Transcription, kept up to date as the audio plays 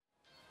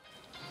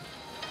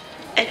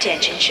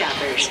Attention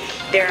shoppers.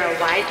 There are a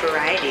wide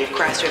variety of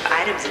Crossrip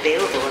items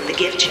available in the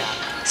gift shop.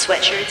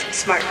 Sweatshirts,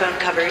 smartphone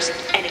covers,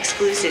 an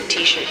exclusive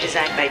t-shirt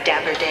designed by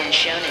Dapper Dan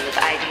Shonen of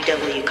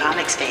IDW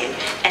Comics fame,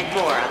 and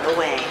more on the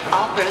way.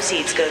 All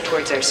proceeds go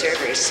towards our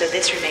servers, so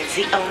this remains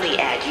the only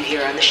ad you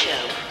hear on the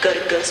show. Go to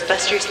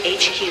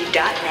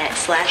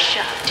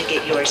ghostbustershq.net/shop to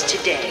get yours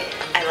today.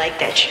 I like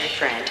that shirt,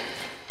 friend.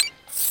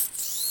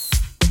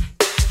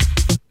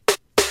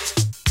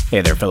 Hey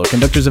there, fellow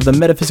conductors of the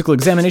Metaphysical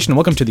Examination, and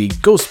welcome to the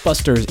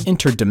Ghostbusters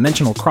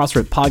Interdimensional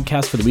Crossrip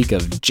podcast for the week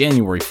of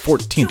January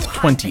 14th,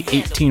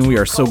 2018. We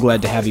are so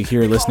glad to have you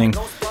here listening.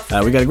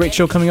 We got a great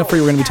show coming up for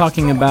you. We're going to be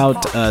talking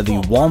about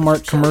the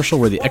Walmart commercial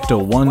where the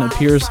Ecto-1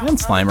 appears, and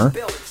Slimer.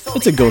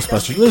 It's a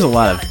Ghostbusters. There's a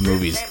lot of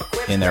movies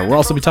in there. We'll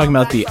also be talking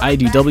about the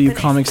IDW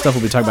comic stuff.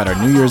 We'll be talking about our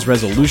New Year's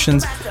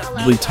resolutions.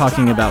 We'll be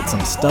talking about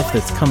some stuff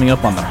that's coming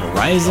up on the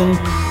horizon.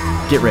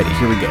 Get ready.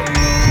 Here we go.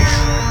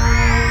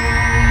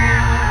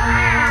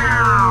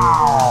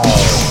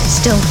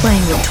 Still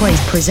Playing with Toys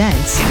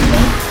presents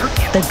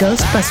the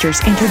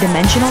Ghostbusters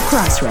Interdimensional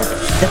Crossrip,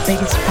 the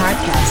biggest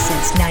podcast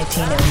since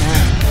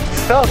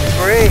 1909. So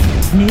great.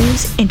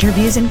 News,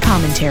 interviews, and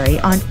commentary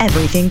on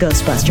everything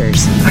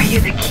Ghostbusters. Are you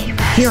the key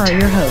master? Here are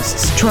your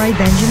hosts, Troy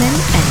Benjamin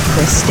and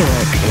Chris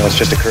Stewart. You know, it's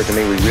just occurred to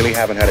me we really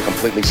haven't had a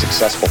completely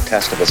successful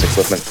test of this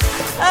equipment.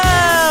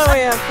 Oh, we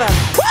have fun.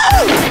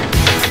 Woo!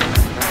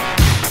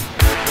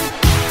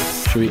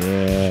 Should we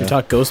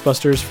talk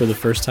Ghostbusters for the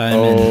first time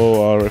in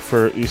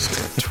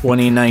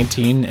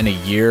 2019 in a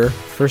year?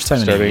 First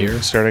time in a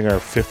year. Starting our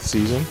 5th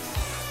season.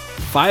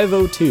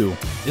 502.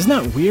 Isn't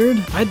that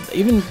weird?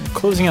 Even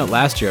closing out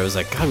last year, I was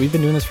like, God, we've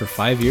been doing this for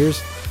 5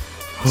 years?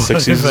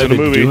 6 seasons what have I in a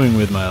been movie. doing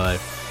with my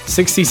life?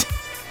 6 seasons.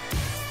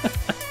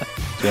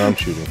 That's what I'm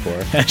shooting for.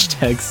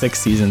 Hashtag 6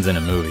 seasons in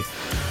a movie.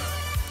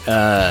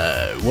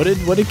 What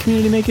did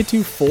Community make it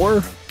to?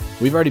 4?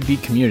 We've already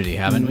beat Community,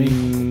 haven't we?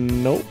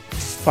 Nope.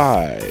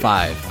 5.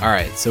 5. All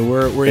right, so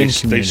we're in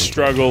Community. They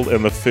struggled,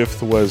 and the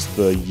 5th was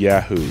the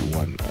Yahoo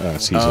one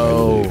season.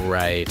 Oh,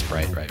 right.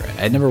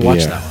 I never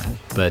watched that one,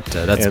 but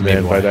that's and maybe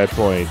then why. by that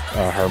point,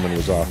 Harmon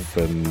was off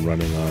and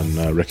running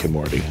on Rick and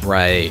Morty.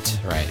 Right.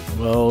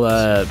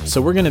 Well,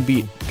 so we're gonna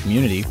beat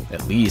Community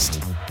at least.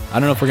 I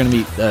don't know if we're gonna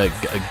beat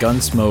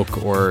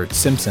Gunsmoke or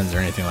Simpsons or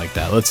anything like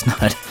that. Let's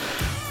not.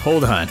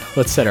 Hold on.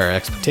 Let's set our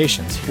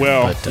expectations here.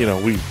 Well,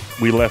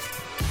 we left.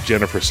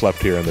 Jennifer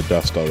slept here in the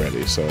dust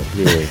already, so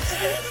really.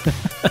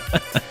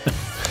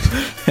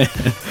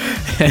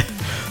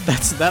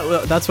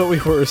 That's what we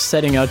were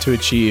setting out to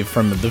achieve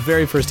from the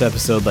very first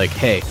episode. Like,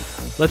 hey,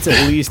 let's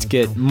at least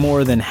get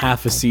more than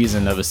half a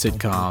season of a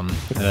sitcom.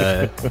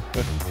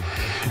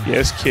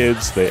 Yes,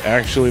 kids, they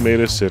actually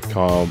made a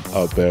sitcom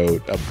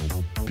about a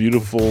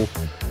beautiful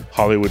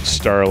Hollywood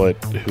starlet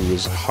who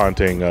was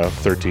haunting a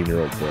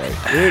 13-year-old boy.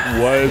 It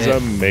was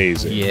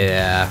amazing.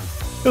 Yeah.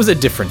 It was a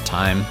different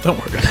time. Don't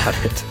worry about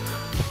it.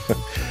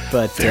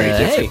 But Very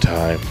different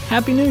time.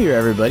 Happy New Year,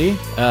 everybody.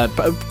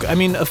 I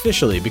mean,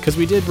 officially, because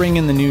we did bring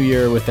in the new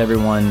year with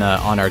everyone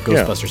on our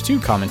Ghostbusters 2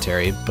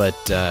 commentary, but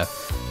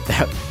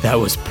that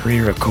was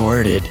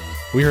pre-recorded.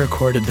 We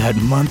recorded that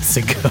months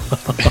ago.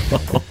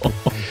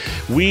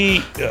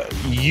 You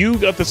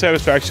got the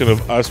satisfaction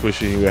of us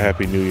wishing you a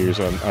Happy New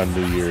Year's on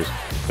New Year's,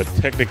 but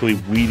technically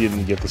we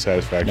didn't get the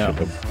satisfaction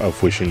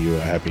of wishing you a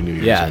Happy New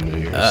Year's on New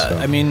Year's. So.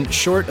 I mean,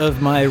 short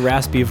of my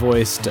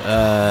raspy-voiced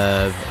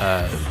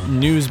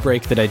news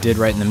break that I did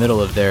right in the middle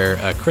of there,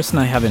 Chris and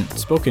I haven't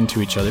spoken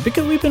to each other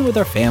because we've been with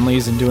our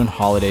families and doing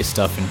holiday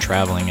stuff and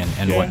traveling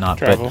and whatnot.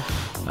 Travel.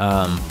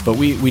 But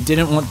we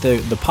didn't want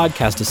the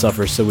podcast to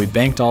suffer, so we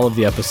banked all of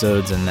the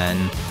episodes, and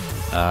then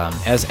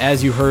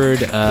as you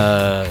heard,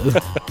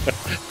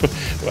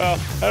 well,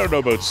 I don't know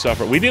about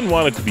suffer. We didn't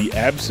want it to be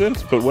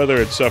absent, but whether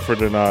it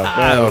suffered or not,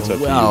 it's up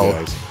to you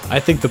guys. I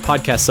think the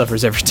podcast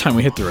suffers every time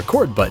we hit the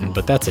record button,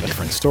 but that's a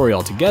different story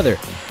altogether.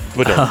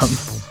 But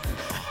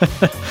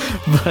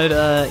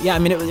yeah, I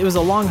mean, it was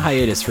a long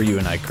hiatus for you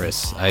and I,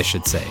 Chris, I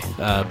should say.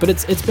 But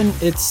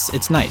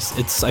it's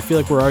nice. I feel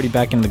like we're already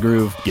back in the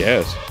groove.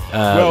 Yes.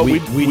 We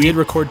did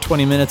record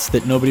 20 minutes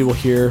that nobody will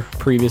hear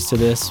previous to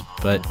this,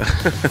 but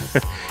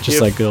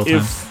just like good old time.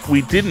 If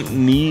we didn't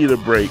need a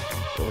break,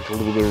 like a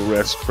little bit of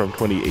rest from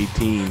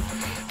 2018,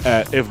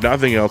 if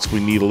nothing else, we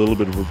need a little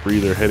bit of a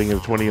breather heading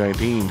into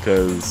 2019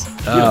 because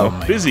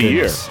busy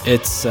year.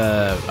 It's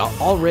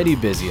already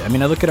busy. I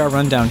mean, I look at our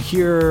rundown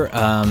here,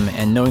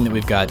 and knowing that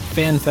we've got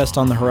FanFest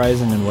on the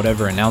horizon and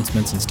whatever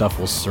announcements and stuff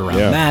will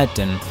surround that,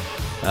 and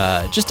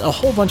just a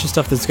whole bunch of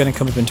stuff that's going to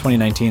come up in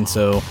 2019.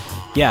 So,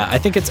 yeah, I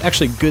think it's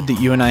actually good that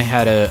you and I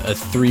had a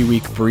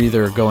 3-week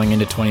breather going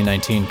into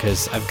 2019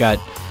 because I've got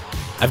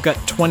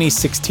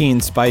 2016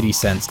 Spidey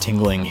sense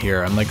tingling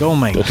here. I'm like, oh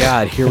my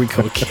God, here we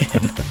go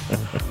again.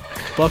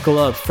 Buckle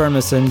up,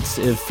 fermen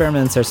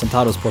ser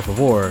sentados por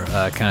favor,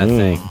 kind of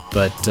thing.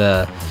 But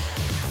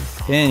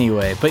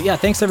anyway, yeah,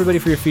 thanks everybody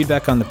for your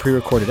feedback on the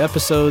pre-recorded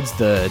episodes.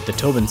 The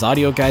Tobin's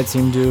audio guide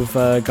seemed to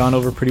have gone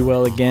over pretty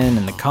well again,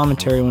 and the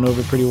commentary went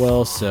over pretty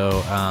well.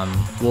 So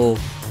we'll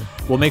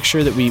make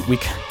sure that we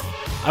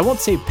I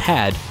won't say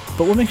pad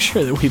but we'll make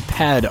sure that we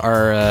pad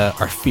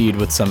our feed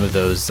with some of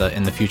those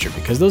in the future,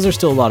 because those are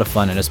still a lot of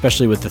fun, and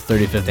especially with the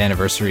 35th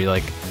anniversary,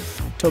 like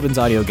Tobin's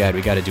audio guide,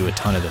 we got to do a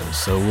ton of those.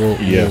 So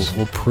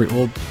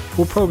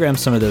we'll program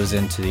some of those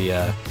into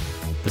the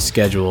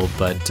schedule.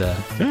 But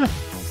God,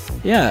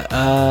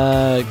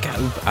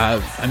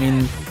 I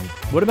mean,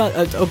 what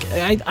about?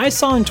 Okay, I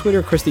saw on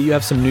Twitter, Chris, that you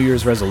have some New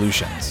Year's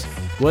resolutions.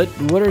 What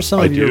are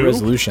some of your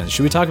resolutions?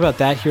 Should we talk about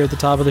that here at the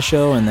top of the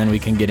show, and then we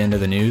can get into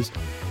the news?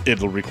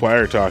 It'll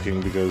require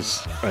talking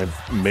because I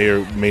may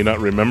or may not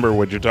remember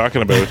what you're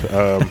talking about.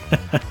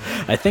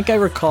 I think I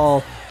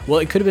recall. Well,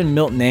 it could have been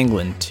Milt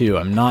Anglin too.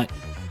 I'm not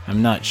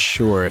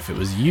sure if it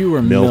was you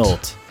or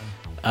Milt.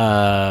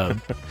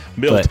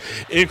 Milt,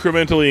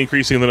 incrementally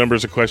increasing the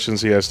numbers of questions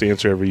he has to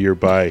answer every year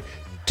by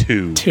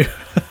 2.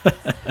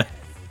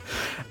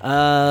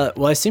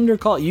 Well, I seem to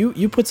recall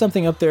you put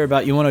something up there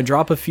about you want to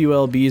drop a few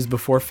LBs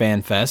before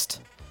FanFest.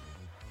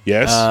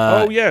 Yes.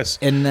 Yes.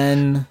 And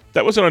then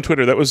that wasn't on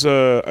Twitter. That was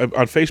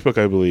on Facebook,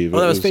 I believe. Oh,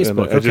 that was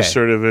Facebook. I just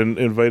sort of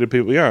invited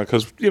people. Yeah,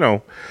 because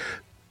one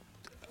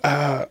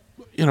of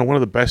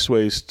the best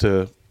ways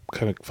to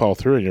kind of follow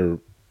through on your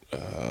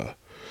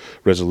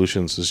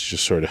resolutions is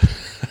just sort of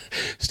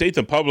state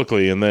them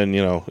publicly, and then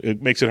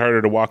it makes it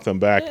harder to walk them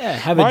back. Yeah,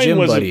 have a gym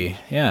buddy.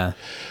 Yeah,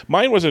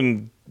 mine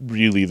wasn't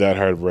really that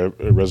hard of a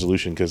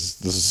resolution, because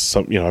this is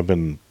something I've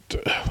been.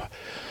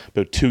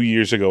 About 2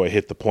 years ago, I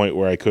hit the point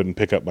where I couldn't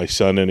pick up my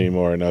son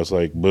anymore, and I was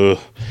like, "Buh."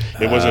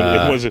 It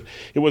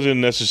wasn't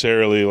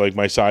necessarily like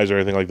my size or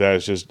anything like that.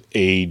 It's just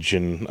age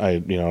and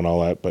and all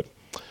that. But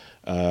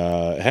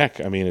heck,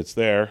 I mean, it's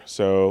there,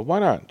 so why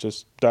not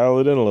just dial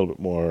it in a little bit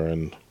more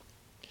and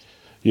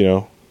make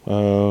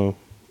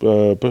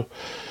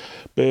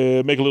a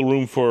little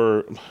room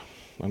for.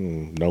 I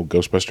don't know,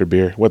 Ghostbuster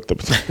beer. What the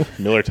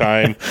Miller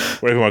Time,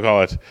 whatever you want to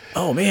call it.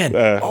 Oh man!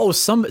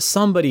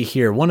 Somebody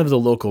here, one of the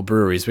local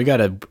breweries. We got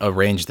to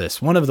arrange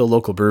this. One of the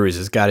local breweries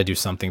has got to do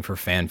something for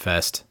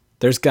FanFest.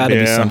 There's got to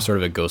be some sort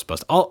of a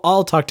Ghostbuster.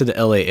 I'll talk to the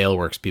LA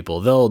Aleworks people.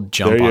 They'll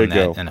jump on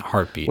that in a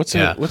heartbeat.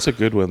 What's a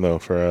good one though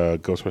for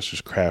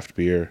Ghostbusters craft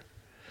beer?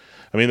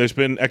 I mean, there's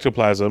been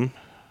Ectoplasm.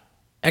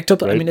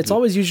 Right? I mean, it's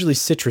always usually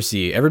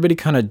citrusy. Everybody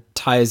kind of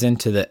ties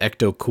into the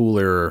Ecto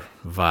Cooler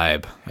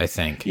vibe, I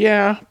think.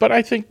 Yeah, but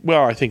I think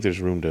there's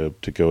room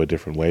to go a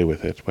different way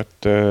with it. What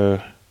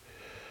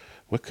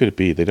could it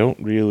be? They don't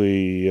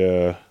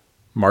really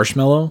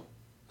marshmallow,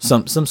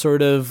 some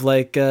sort of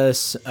like a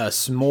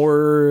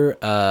s'more,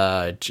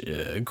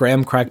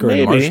 graham cracker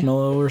and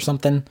marshmallow or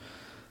something.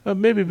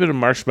 Maybe a bit of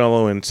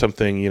marshmallow and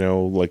something,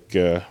 like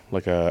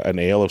an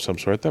ale of some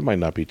sort. That might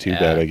not be too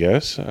bad, I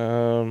guess.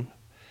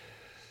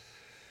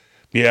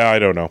 Yeah, I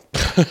don't know.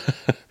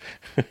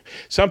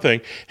 Something.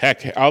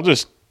 Heck, I'll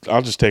just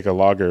take a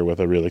lager with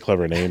a really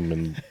clever name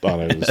and on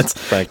it. It's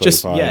frankly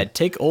fine. Yeah,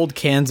 take old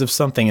cans of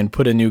something and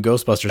put a new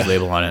Ghostbusters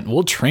label on it, and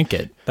we'll drink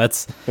it.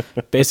 That's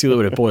basically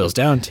what it boils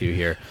down to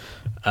here.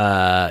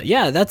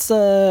 That's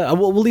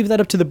we'll leave that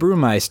up to the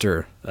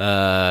brewmeister.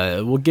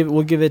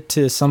 We'll give it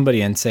to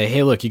somebody and say,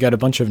 hey, look, you got a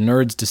bunch of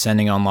nerds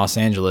descending on Los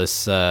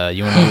Angeles.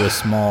 You want to do a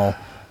small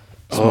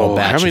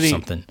batch of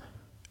something?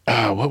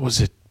 What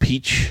was it?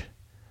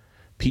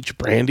 Peach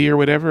brandy or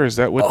whatever? Is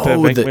that what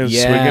Venkman's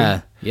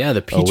swinging? Yeah,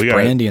 the peach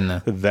brandy in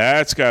the.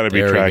 That's got to be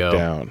tracked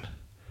down.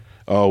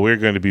 Oh, we're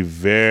going to be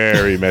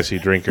very messy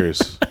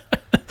drinkers.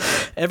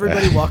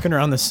 Everybody walking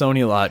around the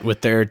Sony lot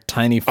with their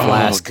tiny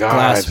glass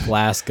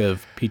flask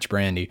of peach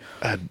brandy.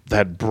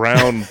 That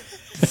brown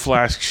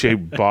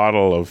flask-shaped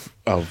bottle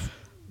of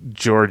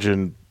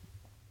Georgian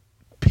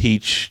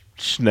peach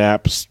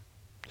schnapps.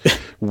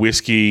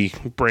 Whiskey,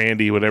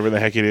 brandy, whatever the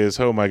heck it is.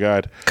 Oh my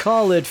God!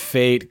 Call it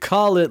fate.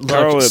 Call it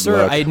luck,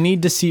 sir. I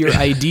need to see your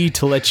ID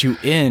to let you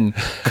in.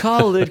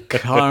 Call it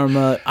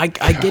karma. I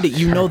get it.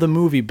 You know the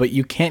movie, but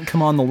you can't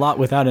come on the lot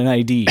without an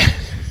ID.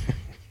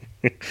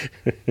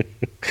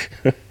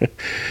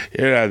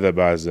 You're not the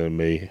boss of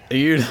me.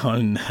 You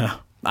don't know.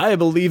 I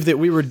believe that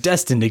we were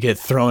destined to get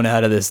thrown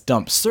out of this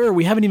dump, sir.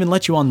 We haven't even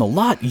let you on the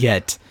lot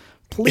yet.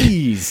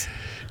 Please.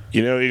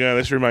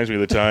 This reminds me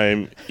of the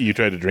time you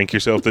tried to drink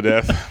yourself to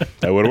death.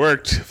 That would have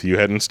worked if you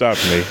hadn't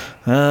stopped me.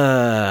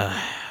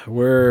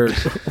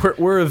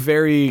 We're a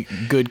very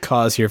good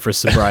cause here for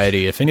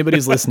sobriety. If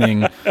anybody's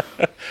listening,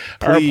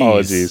 our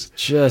apologies.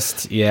 Just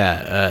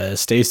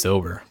stay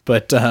sober.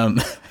 But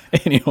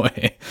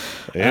anyway,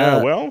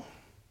 I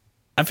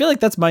feel like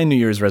that's my New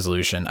Year's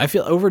resolution. I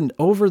feel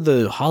over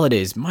the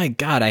holidays, my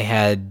God, I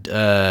had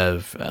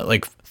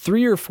like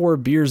 3 or 4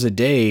 beers a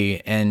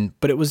day,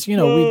 but it was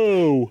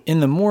in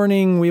the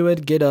morning we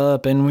would get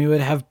up and we would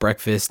have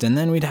breakfast, and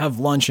then we'd have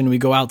lunch and we'd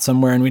go out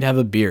somewhere and we'd have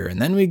a beer,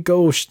 and then we'd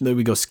go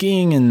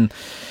skiing. And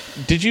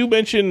did you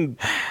mention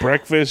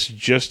breakfast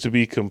just to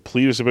be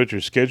complete about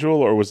your schedule,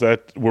 or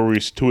were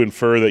we to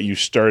infer that you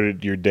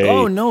started your day?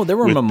 Oh no, there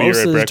were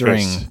mimosas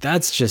during.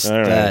 That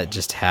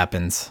just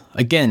happens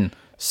again.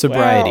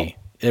 Sobriety.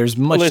 there's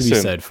much to be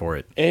said for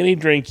it. Any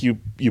drink you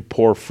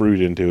pour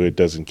fruit into, it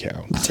doesn't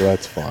count. So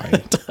that's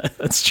fine.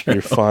 That's true.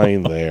 You're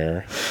fine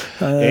there.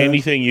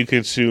 Anything you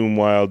consume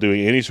while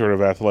doing any sort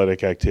of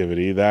athletic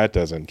activity, that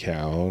doesn't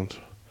count.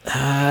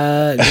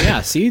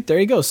 Yeah, see, there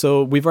you go.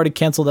 So we've already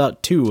canceled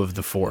out 2 of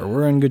the 4.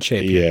 We're in good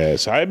shape.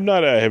 Yes, I'm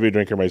not a heavy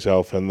drinker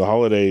myself, and the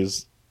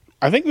holidays,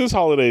 I think this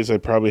holidays I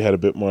probably had a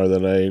bit more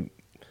than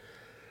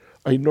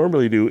I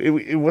normally do.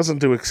 It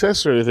wasn't to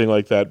excess or anything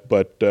like that,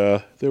 but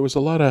there was a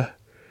lot of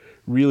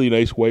really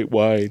nice white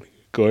wine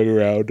going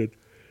around.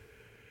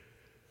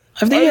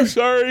 And I'm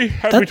sorry.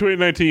 Happy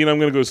 2019. I'm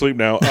going to go to sleep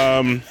now.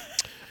 I'm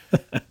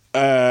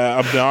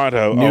not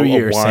a New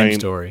Year, a wine. same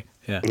story.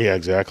 Yeah,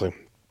 exactly.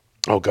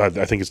 Oh, God,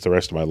 I think it's the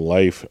rest of my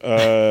life.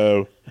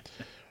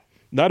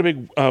 Not a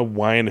big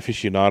wine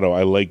aficionado.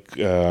 I like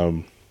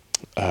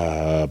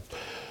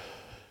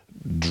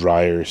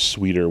drier,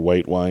 sweeter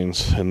white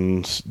wines,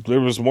 and there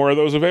was more of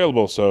those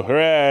available, so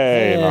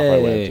hooray! And off I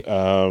went.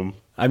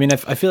 I mean,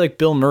 I feel like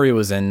Bill Murray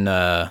was in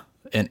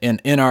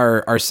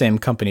our same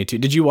company, too.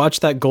 Did you watch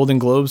that Golden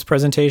Globes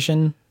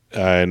presentation?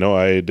 I know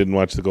I didn't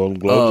watch the Golden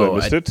Globes. I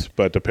missed it,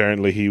 but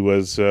apparently he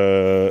was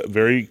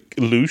very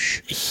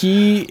louche.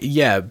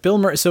 Bill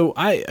Murray. So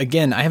I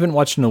haven't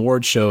watched an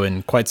award show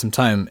in quite some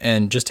time,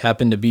 and just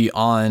happened to be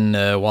on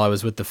while I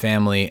was with the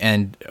family,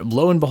 and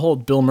lo and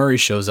behold, Bill Murray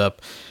shows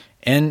up.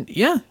 And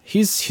yeah,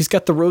 he's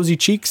got the rosy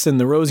cheeks and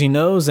the rosy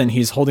nose, and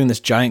he's holding this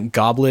giant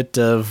goblet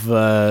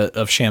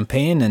of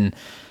champagne,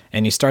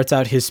 and he starts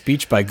out his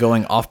speech by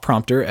going off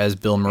prompter, as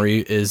Bill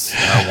Murray is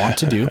wont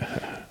to do.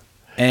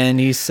 And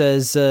he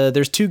says,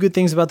 "There's 2 good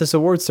things about this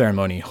award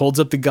ceremony." Holds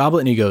up the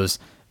goblet and he goes,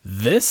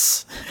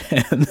 "This,"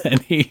 and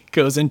then he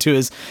goes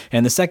into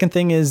and the second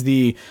thing is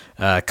the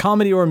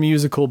comedy or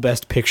musical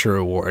Best Picture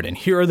award, and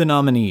here are the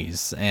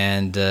nominees.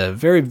 And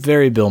very,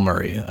 very Bill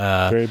Murray.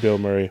 Very Bill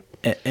Murray.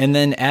 And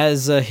then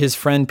as his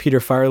friend Peter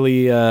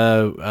Farrelly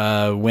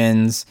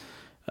wins,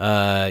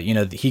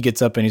 he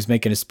gets up and he's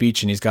making a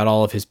speech, and he's got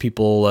all of his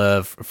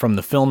people from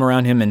the film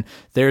around him, and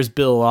there's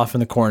Bill off in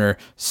the corner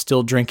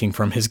still drinking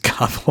from his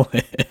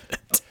goblet.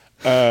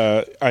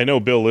 I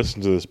know Bill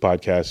listens to this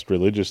podcast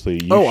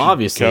religiously.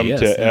 Obviously, come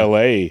to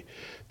L.A.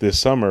 this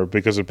summer,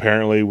 because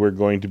apparently we're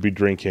going to be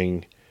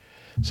drinking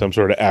some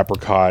sort of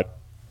apricot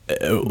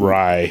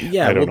rye.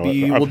 Yeah,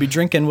 we'll be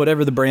drinking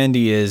whatever the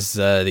brandy is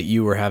that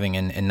you were having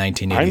in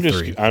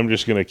 1983. I'm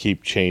just going to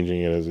keep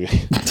changing it as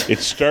it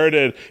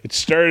started. It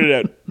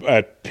started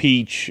at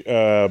peach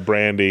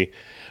brandy.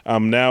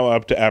 I'm now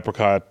up to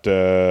apricot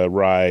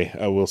rye.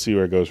 We'll see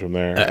where it goes from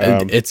there.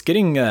 It's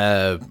getting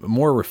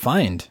more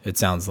refined, it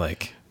sounds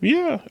like.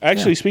 Yeah.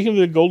 Actually, speaking of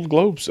the Golden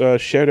Globes,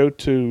 shout out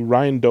to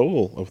Ryan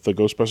Dole of the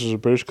Ghostbusters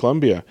of British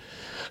Columbia,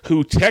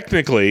 who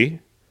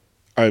technically,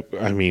 I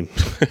mean,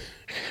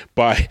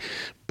 by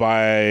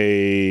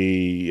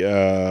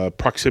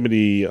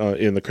proximity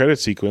in the credit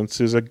sequence,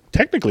 is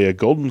technically a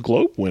Golden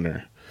Globe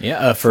winner.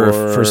 Yeah,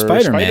 for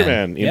Spider-Man.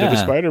 Spider-Man Into the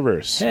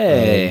Spider-Verse.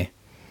 Hey,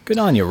 good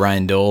on you,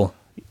 Ryan Dole.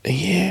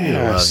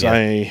 Yes,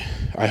 I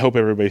hope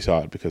everybody saw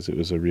it, because it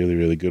was a really,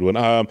 really good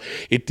one.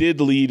 It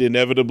did lead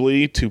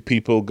inevitably to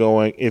people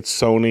going, "It's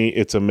Sony,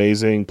 it's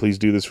amazing, please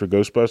do this for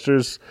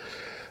Ghostbusters."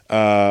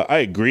 I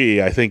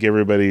agree. I think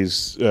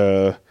everybody's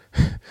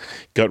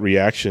gut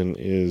reaction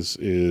is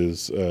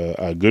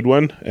a good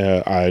one.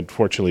 I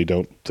unfortunately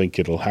don't think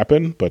it'll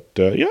happen, but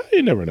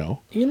you never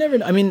know.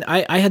 I mean,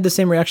 I had the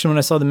same reaction when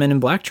I saw the Men in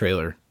Black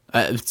trailer.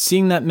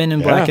 Seeing that Men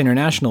in Black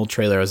International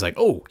trailer, I was like,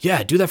 "Oh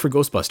yeah, do that for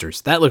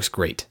Ghostbusters. That looks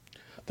great.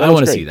 I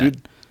want to see that.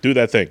 Do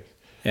that thing."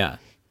 Yeah.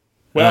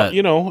 Well,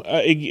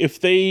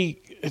 if they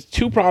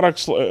 2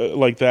 products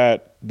like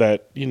that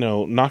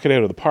knock it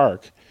out of the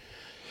park,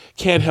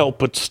 can't help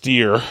but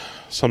steer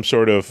some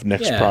sort of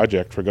next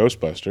project for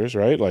Ghostbusters,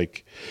 right?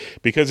 Like,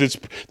 because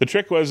the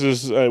trick was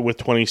with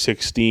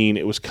 2016,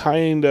 it was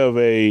kind of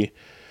a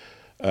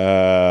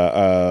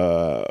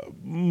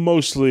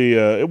mostly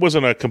it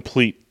wasn't a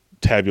complete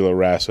tabula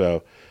rasa,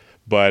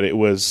 but it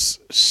was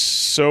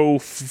so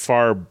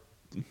far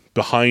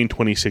behind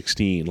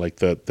 2016, like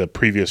the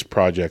previous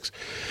projects.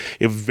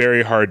 It was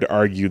very hard to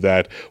argue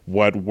that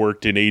what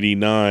worked in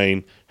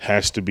 89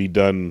 has to be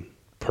done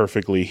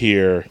perfectly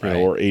here,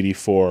 or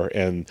 84,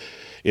 and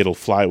it'll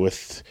fly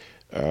with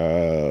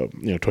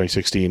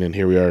 2016, and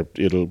here we are.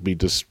 It'll be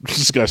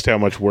discussed how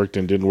much worked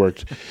and didn't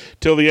work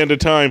till the end of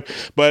time.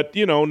 But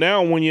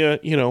now when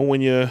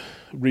you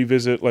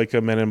revisit like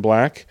a Men in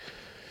Black,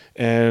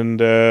 and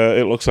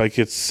it looks like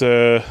it's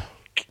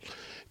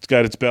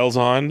got its bells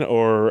on,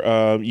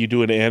 or you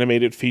do an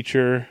animated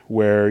feature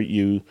where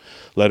you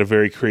let a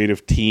very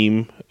creative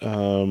team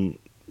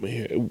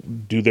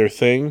do their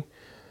thing.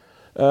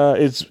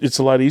 It's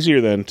a lot easier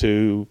then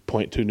to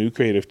point to a new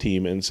creative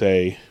team and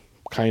say,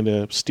 kind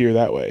of steer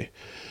that way.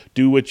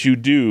 Do what you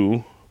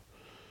do,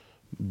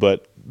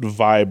 but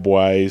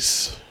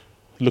vibe-wise,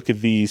 look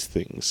at these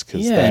things,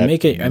 because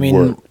make it. I mean,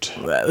 worked.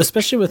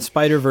 Especially with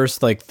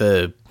Spider-Verse, like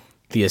the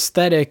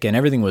aesthetic and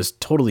everything was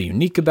totally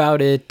unique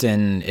about it,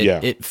 and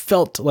it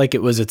felt like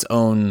it was its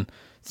own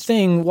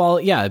thing, while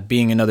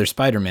being another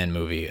Spider-Man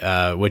movie,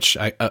 which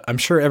I'm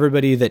sure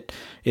everybody that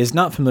is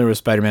not familiar with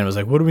Spider-Man was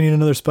like, what do we need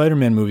another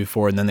Spider-Man movie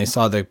for? And then they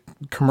saw the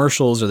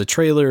commercials or the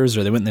trailers,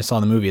 or they went and they saw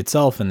the movie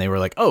itself, and they were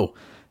like, oh,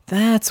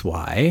 that's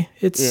why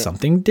it's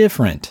something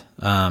different.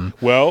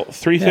 Well,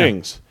 three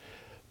things.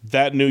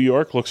 That New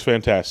York looks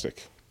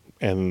fantastic,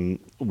 and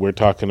we're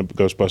talking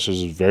Ghostbusters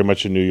is very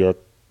much a New York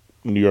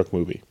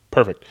movie.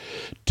 Perfect.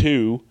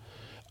 2,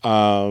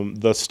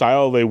 the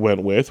style they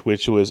went with,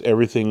 which was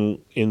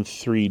everything in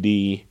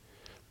 3D,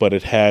 but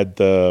it had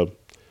the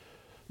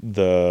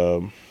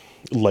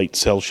light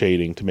cell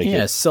shading to make it.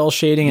 Yeah, cell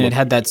shading, and it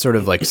had that sort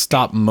of like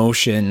stop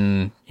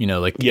motion,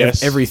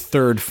 every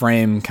third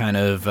frame kind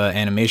of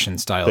animation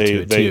style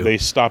to it too. They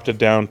stopped it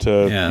down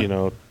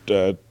to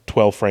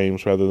 12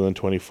 frames rather than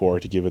 24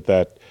 to give it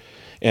that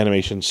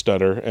animation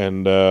stutter,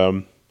 and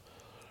then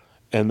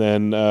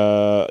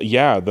the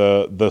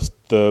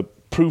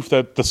proof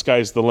that the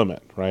sky's the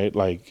limit, right?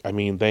 Like, I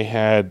mean, they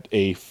had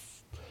a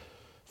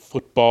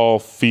football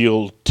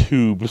field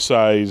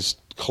tube-sized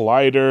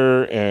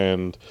collider,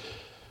 and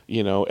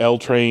L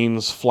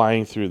trains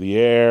flying through the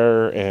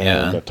air,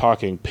 and a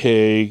talking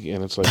pig,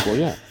 and it's like, well,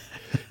 yeah,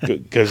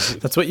 because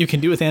that's what you can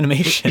do with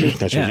animation.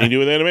 That's what you can do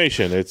with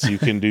animation. You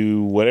can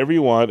do whatever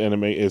you want,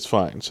 and it's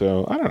fine.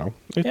 So I don't know.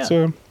 It's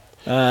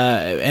get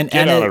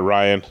on it,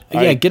 Ryan.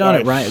 Yeah, get on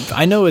it, Ryan.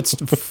 I know it's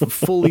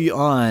fully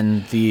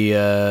on the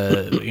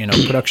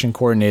production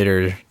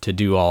coordinator to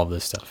do all of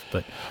this stuff,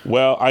 but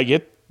I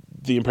get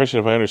the impression,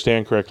 if I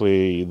understand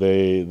correctly,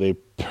 they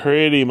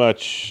pretty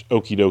much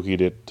okie dokied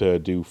it to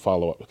do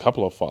a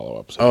couple of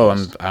follow-ups. Oh,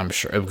 I'm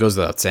sure it goes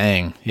without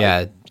saying.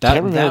 Yeah,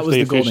 that was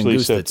the golden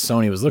goose that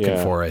Sony was looking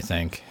for, I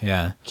think.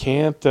 Yeah.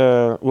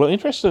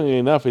 Interestingly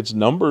enough, its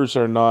numbers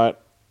are not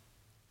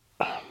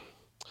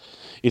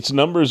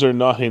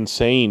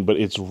insane, but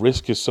its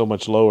risk is so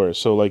much lower.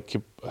 So, like,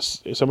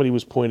 somebody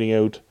was pointing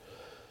out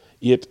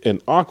it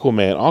and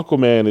Aquaman.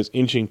 Aquaman is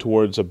inching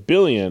towards $1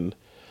 billion,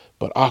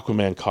 but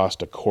Aquaman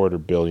cost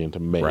 $250 million to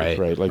make,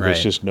 right? Like,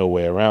 there's just no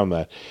way around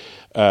that.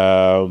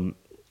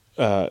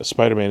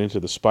 Spider-Man Into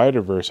the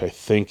Spider-Verse, I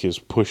think, is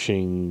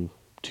pushing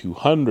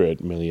 $200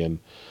 million,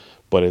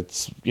 but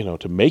it's,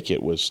 to make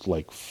it was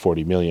like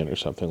 $40 million or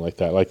something like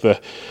that. Like,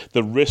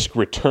 the risk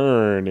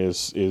return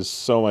is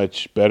so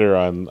much better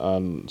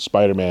on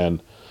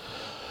Spider-Man.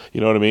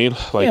 You know what I mean?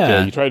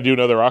 Like, you try to do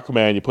another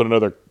Aquaman, you put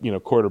another,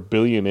 $250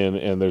 million in,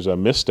 and there's a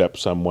misstep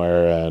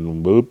somewhere,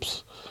 and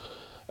whoops.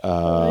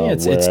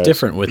 It's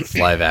different with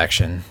live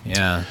action.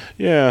 Yeah.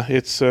 Yeah,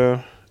 it's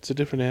a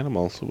different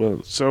animal.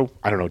 So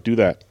I don't know. Do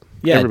that.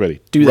 Yeah, everybody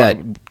do that.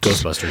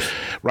 Ghostbusters.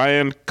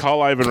 Ryan,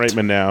 call Ivan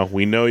Reitman now.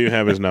 We know you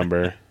have his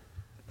number.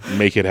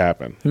 Make it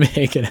happen.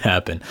 Make it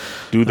happen.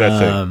 Do that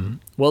thing.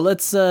 Well,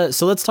 let's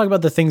talk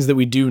about the things that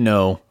we do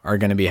know are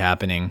going to be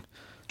happening.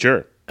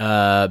 Sure.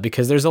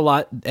 Because there's a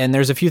lot, and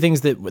there's a few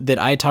things that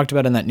I talked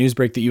about in that news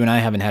break that you and I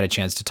haven't had a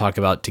chance to talk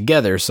about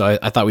together. So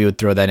I thought we would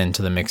throw that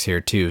into the mix here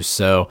too.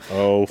 So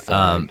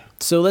fine.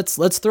 So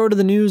let's throw to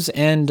the news,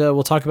 and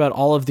we'll talk about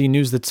all of the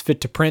news that's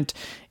fit to print,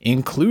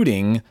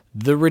 including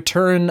the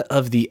return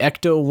of the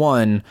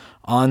Ecto-1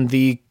 on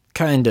the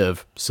kind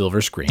of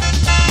silver screen.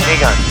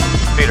 Egon,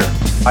 Peter,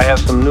 I have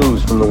some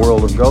news from the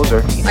world of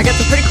Gozer. I got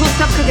some pretty cool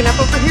stuff cooking up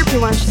over here if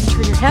you want to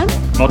turn your head.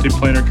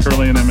 Multiplanar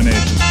Kirlian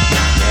emanation.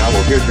 Yeah,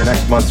 well, here's your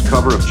next month's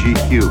cover of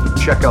GQ.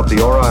 Check out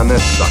the aura on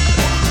this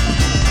sucker.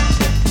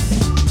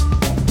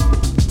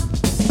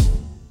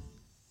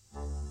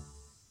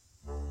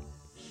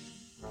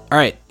 All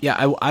right,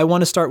 yeah, I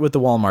want to start with the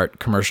Walmart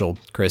commercial,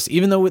 Chris.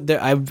 Even though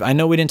I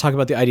know we didn't talk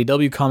about the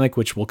IDW comic,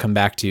 which we'll come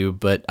back to,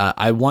 but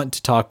I want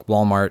to talk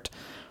Walmart,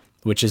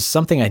 which is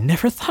something I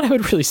never thought I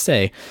would really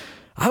say.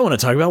 I want to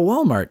talk about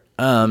Walmart.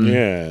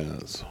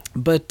 Yes.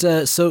 But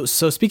so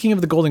speaking of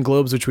the Golden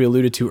Globes, which we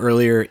alluded to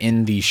earlier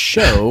in the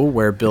show,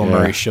 where Bill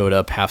Murray showed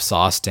up half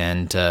sauced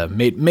and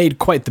made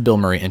quite the Bill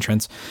Murray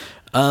entrance.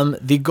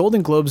 The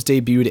Golden Globes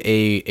debuted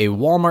a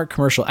Walmart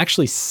commercial,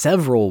 actually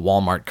several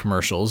Walmart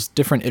commercials,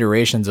 different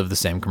iterations of the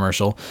same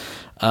commercial,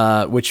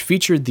 which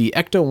featured the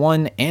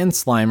Ecto-1 and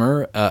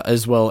Slimer,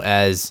 as well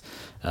as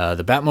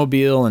the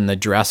Batmobile and the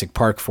Jurassic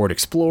Park Ford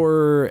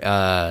Explorer,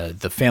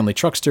 the Family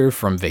Truckster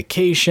from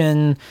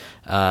Vacation,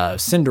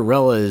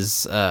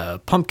 Cinderella's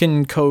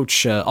Pumpkin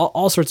Coach,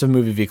 all sorts of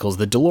movie vehicles.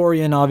 The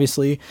DeLorean,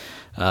 obviously,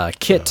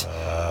 Kit,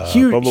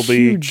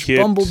 huge Kit.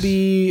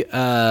 Bumblebee.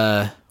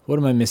 What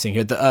am I missing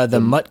here? The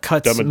Mutt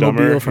Cuts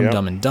mobile from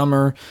Dumb and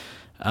Dumber.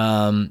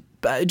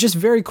 Just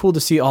very cool to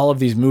see all of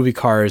these movie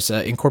cars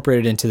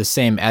incorporated into the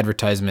same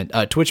advertisement,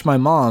 to which my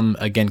mom,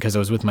 again, because I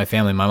was with my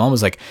family, my mom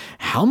was like,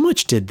 how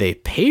much did they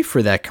pay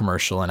for that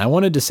commercial? And I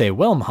wanted to say,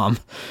 well, Mom,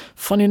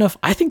 funny enough,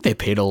 I think they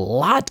paid a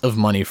lot of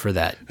money for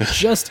that.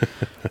 Just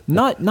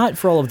not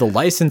for all of the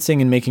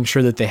licensing and making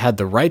sure that they had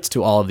the rights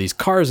to all of these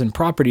cars and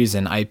properties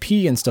and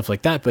IP and stuff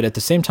like that, but at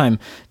the same time,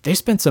 they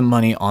spent some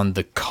money on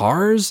the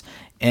cars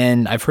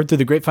And I've heard through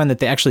the grapevine that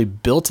they actually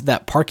built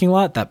that parking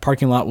lot. That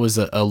parking lot was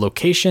a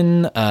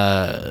location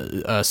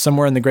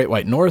somewhere in the Great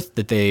White North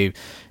that they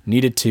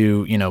needed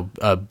to,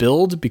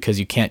 build, because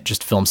you can't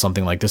just film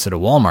something like this at a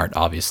Walmart,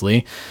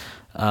 obviously.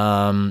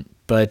 So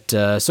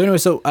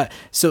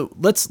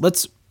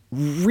let's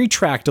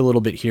retract a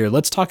little bit here.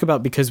 Let's talk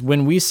about, because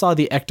when we saw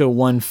the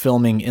Ecto-1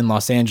 filming in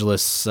Los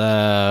Angeles,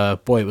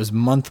 it was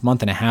month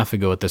and a half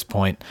ago at this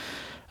point.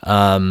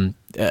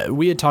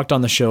 We had talked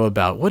on the show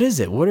about, what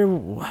is it? What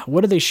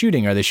are they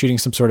shooting? Are they shooting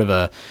some sort of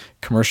a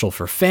commercial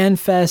for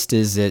FanFest?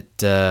 Is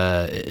it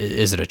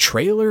a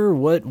trailer?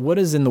 What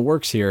is in the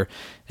works here?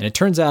 And it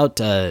turns out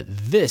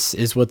this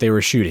is what they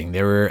were shooting.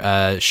 They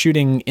were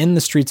shooting in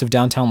the streets of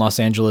downtown Los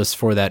Angeles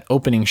for that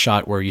opening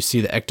shot where you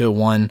see the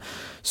Ecto-1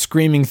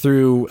 screaming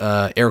through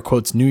air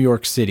quotes New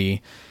York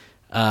City.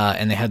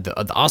 And they had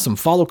the awesome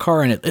follow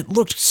car, and it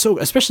looked so,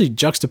 especially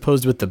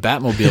juxtaposed with the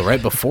Batmobile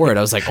right before it.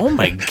 I was like, oh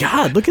my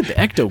God, look at the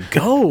Ecto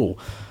go.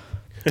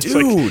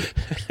 Dude.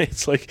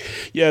 It's like,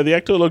 yeah, the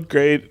Ecto looked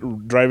great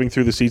driving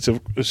through the streets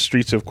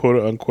of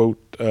quote unquote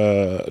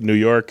New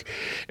York.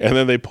 And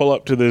then they pull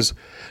up to this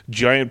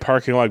giant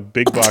parking lot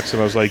big box,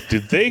 and I was like,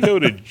 did they go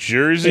to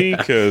Jersey?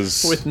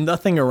 Because with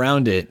nothing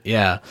around it,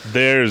 yeah.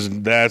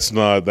 That's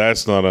not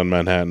on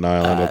Manhattan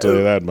Island, I'll tell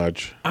you that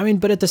much. I mean,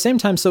 but at the same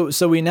time,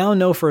 so we now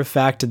know for a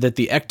fact that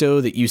the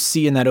Ecto that you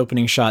see in that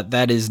opening shot,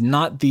 that is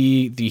not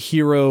the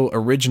Hero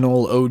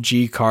original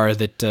OG car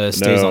that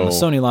stays on the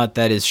Sony lot.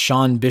 That is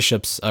Sean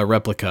Bishop's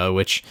replica,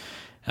 which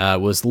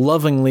was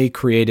lovingly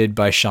created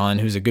by Sean,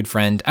 who's a good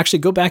friend. Actually,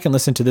 go back and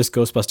listen to this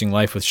Ghostbusting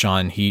Life with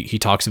Sean. He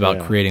talks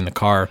about creating the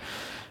car.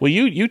 Well,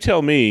 you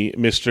tell me,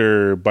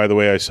 Mr. By the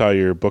way, I saw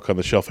your book on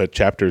the shelf at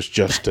Chapters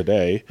just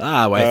today.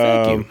 Why,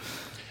 thank you.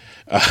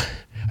 I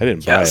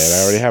didn't buy it.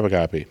 I already have a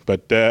copy.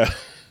 But I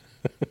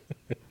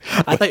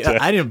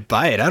didn't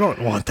buy it. I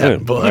don't want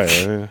that book.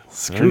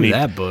 Screw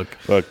that book.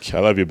 Look, I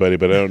love you, buddy,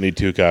 but I don't need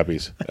 2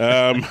 copies.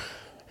 The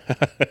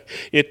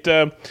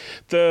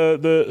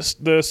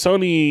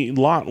Sony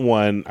Lot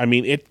 1, I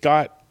mean, it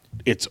got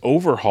its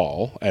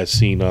overhaul as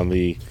seen on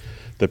the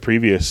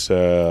previous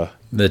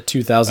the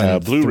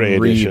 2003 Blu-ray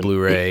edition.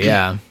 Blu-ray,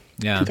 yeah.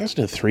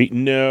 2003?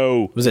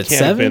 No. Was it can't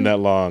 7? have been that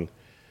long.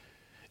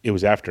 It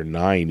was after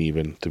 9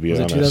 even, to be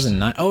honest. Was it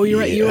 2009? Oh, you're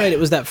right. You're right. It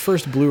was that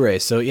first Blu-ray.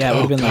 So, yeah, it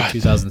would have been like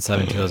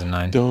 2007,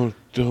 2009.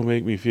 Don't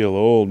make me feel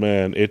old,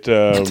 man. It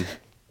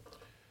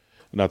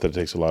not that it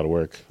takes a lot of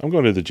work. I'm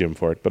going to the gym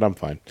for it, but I'm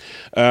fine.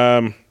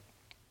 I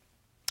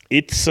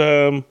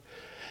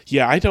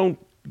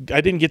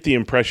didn't get the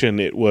impression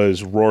it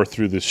was roar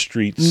through the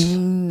streets.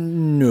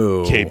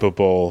 No.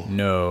 Capable.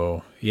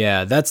 No.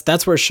 Yeah,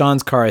 that's where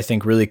Sean's car, I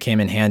think, really came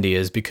in handy,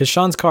 is because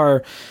Sean's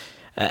car...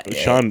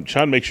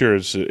 Sean makes sure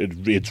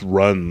it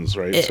runs,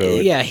 right?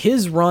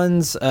 His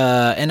runs,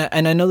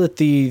 and I know that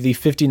the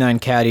 59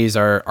 caddies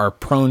are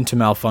prone to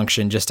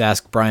malfunction. Just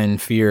ask Brian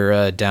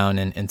Fear down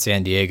in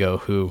San Diego,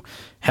 who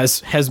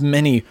has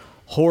many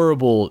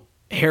horrible,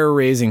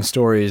 hair-raising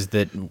stories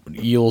that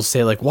you'll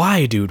say, like,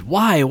 why, dude?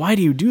 Why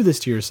do you do this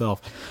to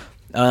yourself?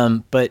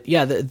 But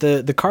yeah,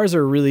 the cars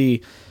are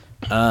really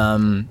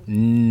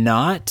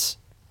not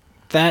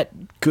that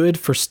good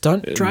for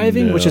stunt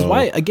driving, which is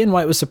why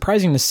it was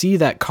surprising to see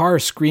that car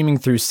screaming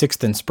through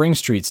 6th and Spring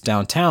Streets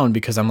downtown,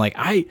 because I'm like,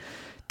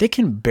 they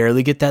can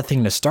barely get that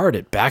thing to start.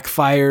 It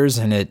backfires,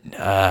 and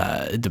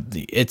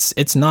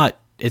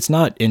it's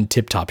not in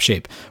tip-top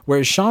shape.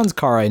 Whereas Sean's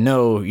car, I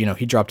know,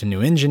 he dropped a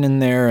new engine in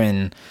there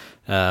and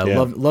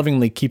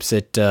lovingly keeps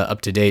it up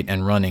to date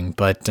and running.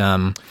 But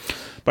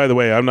by the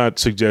way, I'm not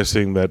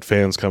suggesting that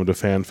fans come to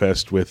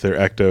FanFest with their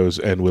Ectos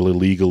and will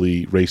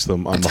illegally race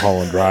them on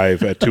Mulholland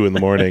Drive at 2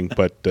 a.m.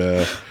 But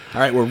all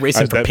right, we're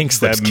racing for pink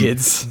slips,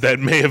 kids.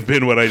 That may have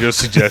been what I just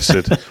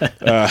suggested.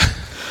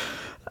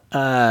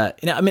 I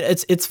mean,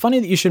 it's funny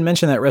that you should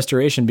mention that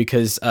restoration,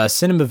 because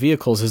Cinema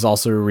Vehicles has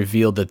also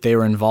revealed that they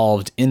were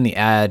involved in the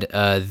ad.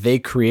 They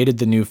created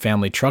the new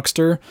family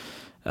truckster.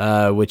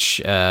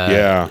 Which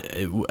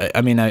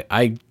I mean,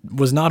 I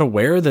was not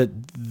aware that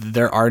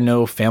there are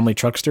no family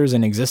trucksters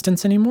in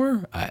existence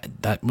anymore.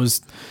 That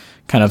was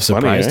kind of a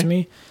surprise to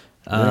me.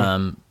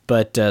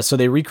 But so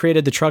they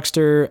recreated the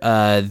truckster.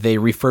 They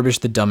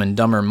refurbished the Dumb and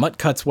Dumber Mutt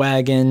Cuts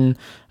wagon.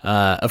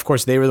 Of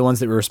course, they were the ones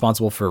that were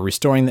responsible for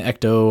restoring the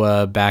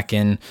Ecto back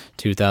in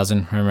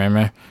 2000,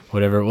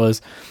 whatever it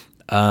was.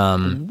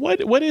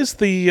 What is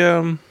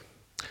the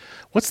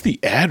what's the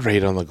ad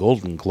rate on the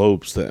Golden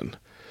Globes then?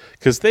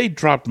 Because they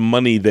dropped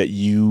money that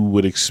you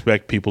would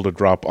expect people to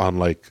drop on,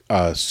 like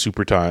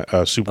Super Time.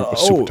 Yeah,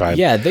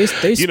 they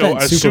spent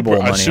Super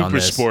Bowl money on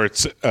this.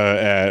 Sports.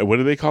 What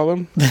do they call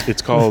them?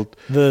 It's called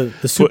the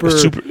Super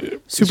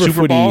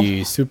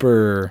Footy,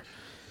 Super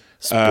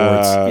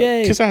Sports.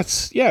 Because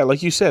that's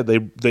like you said,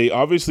 they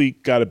obviously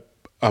got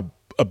a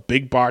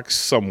big box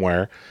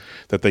somewhere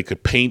that they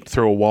could paint,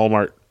 throw a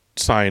Walmart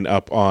sign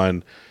up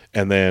on,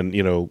 and then,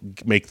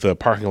 make the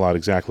parking lot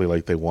exactly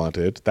like they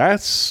wanted.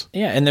 That's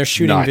and they're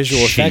shooting not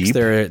visual effects.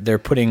 cheap. They're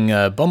putting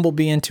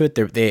Bumblebee into it.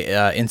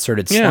 They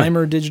inserted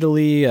Slimer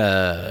digitally.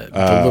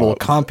 The little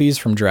compies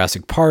from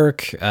Jurassic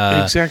Park.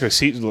 Exactly.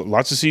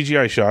 Lots of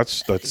CGI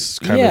shots. That's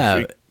kind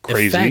of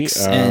crazy.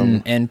 Effects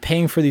and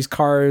paying for these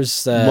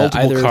cars, multiple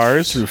either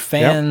cars through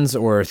fans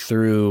or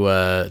through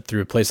a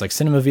place like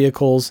Cinema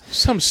Vehicles.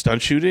 Some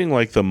stunt shooting,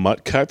 like the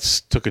Mutt Cuts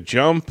took a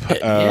jump.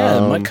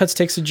 The Mutt Cuts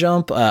takes a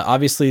jump.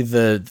 Obviously,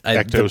 the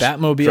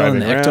Batmobile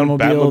and the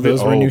Ectomobile,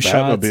 those were new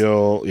shots.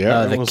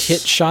 The kit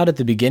shot at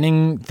the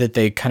beginning that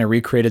they kind of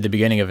recreated the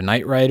beginning of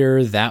Knight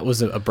Rider, that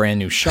was a brand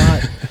new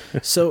shot.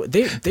 So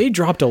they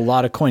dropped a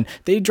lot of coin.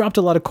 They dropped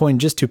a lot of coin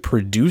just to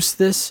produce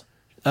this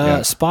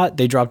spot.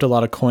 They dropped a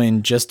lot of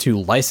coin just to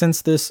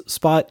license this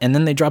spot, and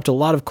then they dropped a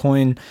lot of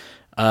coin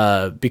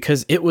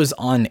because it was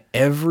on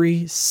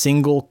every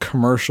single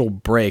commercial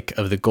break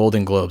of the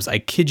Golden Globes. I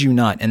kid you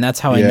not. And that's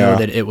how I know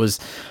that it was.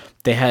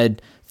 They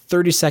had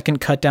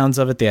 30-second cut downs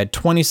of it. They had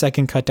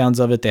 20-second cut downs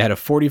of it. They had a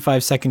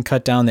 45-second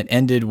cut down that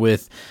ended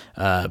with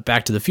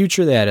Back to the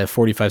Future. They had a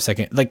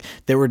 45-second. Like,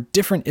 there were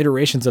different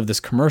iterations of this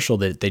commercial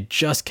that they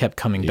just kept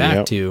coming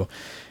back to.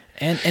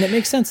 And it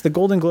makes sense. The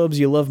Golden Globes,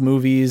 you love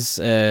movies.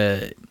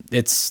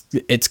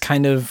 It's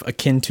kind of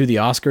akin to the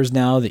Oscars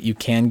now that you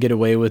can get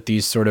away with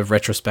these sort of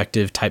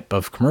retrospective type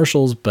of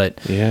commercials. But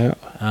they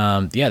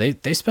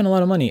spend a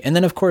lot of money. And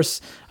then, of course,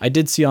 I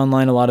did see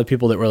online a lot of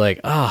people that were like,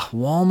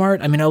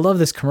 Walmart. I mean, I love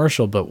this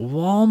commercial, but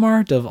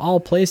Walmart of all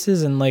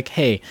places. And like,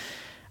 hey,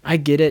 I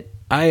get it.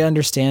 I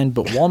understand,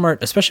 but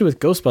Walmart, especially with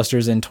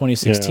Ghostbusters in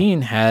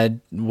 2016,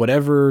 had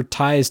whatever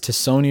ties to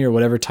Sony or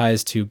whatever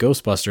ties to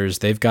Ghostbusters.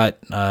 They've got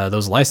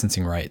those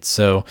licensing rights.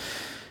 So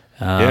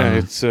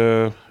it's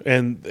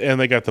and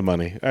they got the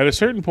money. At a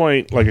certain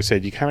point, like I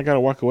said, you kind of got to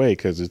walk away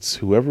because it's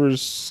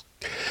whoever's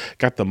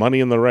got the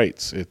money and the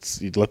rights.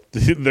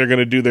 They're going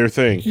to do their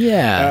thing.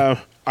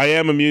 Yeah, I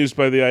am amused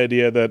by the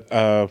idea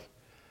that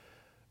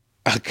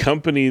a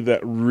company that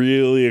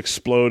really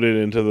exploded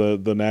into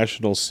the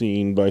national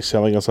scene by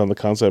selling us on the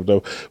concept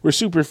of we're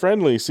super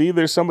friendly. See,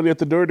 there's somebody at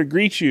the door to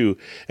greet you.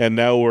 And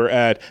now we're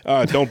at,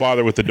 don't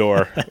bother with the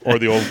door or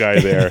the old guy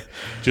there.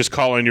 Just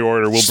call in your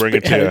order. We'll bring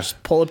it to you.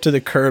 Just pull up to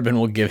the curb and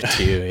we'll give it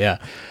to you. Yeah.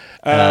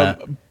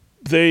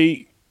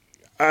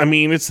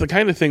 It's the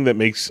kind of thing that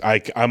makes,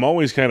 I'm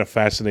always kind of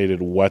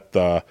fascinated what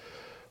the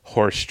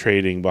horse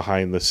trading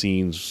behind the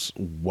scenes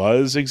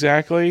was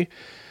exactly.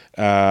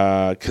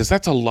 Because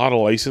that's a lot of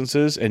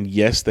licenses, and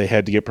yes, they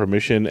had to get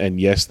permission, and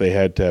yes, they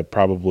had to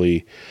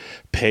probably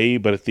pay,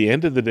 but at the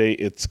end of the day,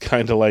 it's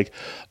kind of like,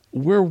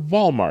 we're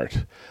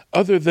Walmart.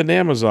 Other than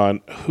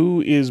Amazon,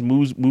 who is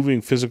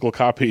moving physical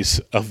copies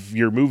of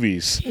your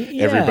movies?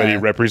 Yeah. Everybody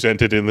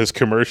represented in this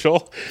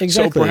commercial.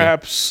 Exactly. So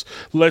perhaps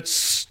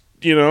let's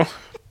talk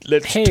a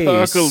little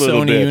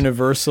Sony, bit.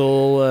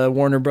 Universal,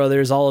 Warner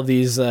Brothers, all of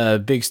these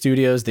big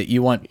studios that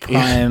you want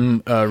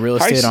prime real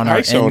estate on our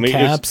end Sony.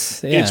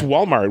 caps. It's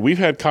Walmart. We've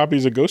had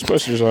copies of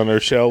Ghostbusters on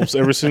our shelves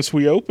ever since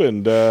we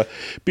opened.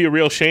 Be a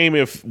real shame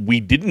if we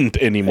didn't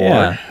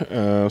anymore.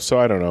 So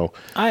I don't know.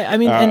 I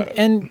mean,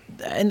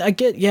 and I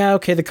get,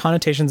 the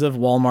connotations of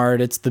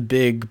Walmart. It's the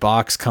big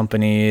box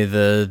company,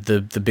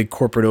 the big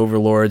corporate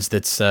overlords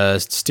that's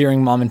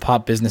steering mom and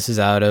pop businesses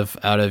out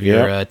of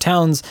your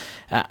towns.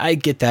 I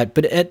get that,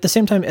 but at the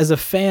same time, as a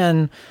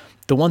fan,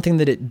 the one thing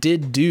that it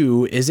did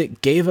do is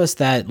it gave us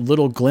that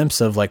little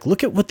glimpse of like,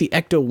 look at what the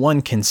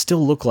Ecto-1 can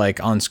still look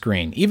like on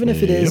screen, even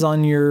if it is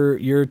on your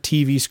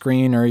TV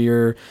screen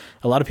or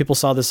a lot of people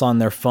saw this on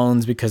their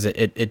phones because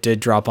it did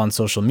drop on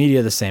social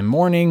media the same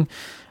morning.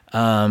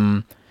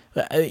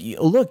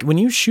 Look, when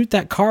you shoot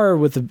that car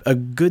with a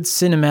good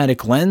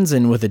cinematic lens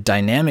and with a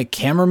dynamic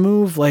camera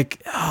move,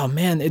 like, oh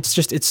man,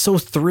 it's so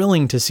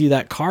thrilling to see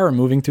that car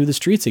moving through the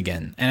streets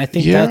again. And I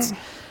think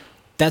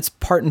that's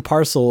part and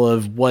parcel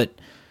of what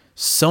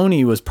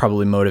Sony was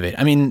probably motivated.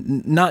 I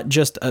mean, not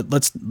just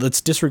let's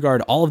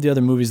disregard all of the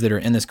other movies that are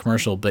in this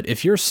commercial, but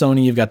if you're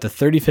Sony, you've got the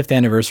 35th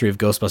anniversary of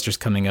Ghostbusters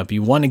coming up.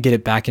 You want to get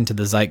it back into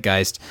the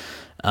zeitgeist.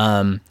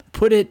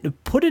 Put it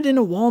in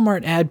a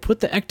Walmart ad,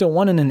 put the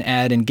Ecto-1 in an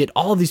ad, and get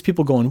all of these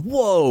people going,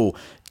 whoa,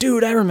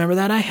 dude, I remember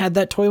that. I had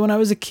that toy when I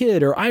was a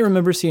kid, or I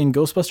remember seeing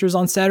Ghostbusters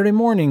on Saturday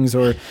mornings,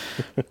 or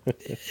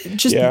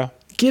just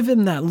give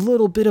him that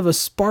little bit of a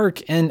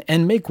spark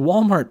and make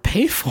Walmart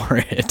pay for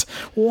it.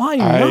 Why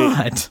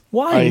not?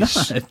 Why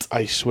not?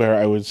 I swear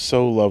I would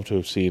so love to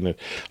have seen it.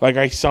 Like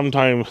I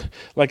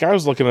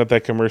was looking at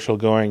that commercial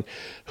going,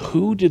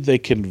 who did they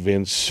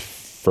convince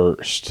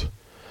first?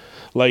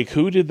 Like,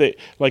 who did they...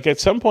 Like, at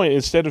some point,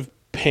 instead of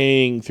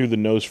paying through the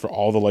nose for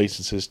all the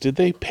licenses, did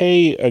they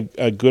pay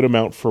a good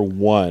amount for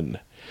one?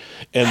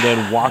 And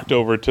then walked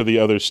over to the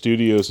other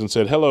studios and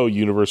said, hello,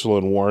 Universal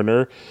and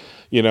Warner.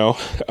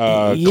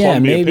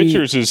 Columbia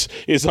Pictures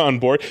is on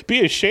board.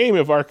 Be a shame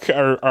if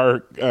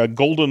our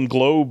Golden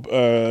Globe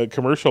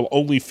commercial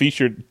only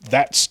featured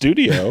that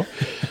studio.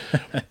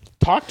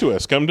 Talk to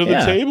us. Come to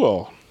the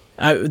table.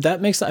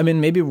 That makes. I mean,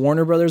 maybe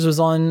Warner Brothers was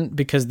on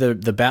because the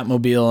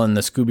Batmobile and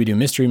the Scooby Doo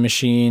Mystery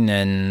Machine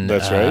and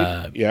that's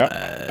right.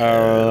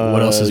 Yeah.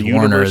 What else is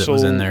Warner that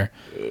was in there?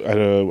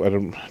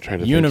 I'm trying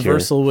to.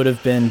 Universal would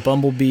have been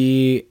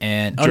Bumblebee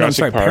and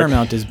Jurassic Park.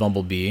 Paramount is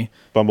Bumblebee.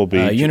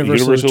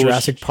 Universal is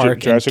Jurassic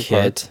Park and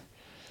Kit.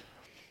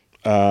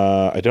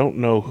 I don't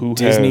know who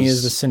Disney has...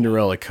 is the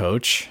Cinderella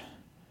coach.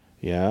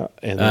 Yeah,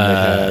 and then they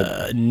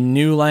had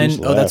New Line.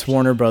 Oh, that's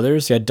Warner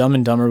Brothers. Yeah, Dumb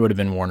and Dumber would have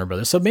been Warner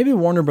Brothers. So maybe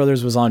Warner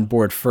Brothers was on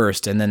board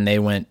first, and then they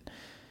went.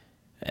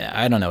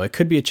 I don't know. It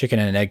could be a chicken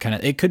and an egg kind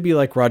of. It could be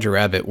like Roger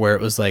Rabbit, where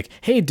it was like,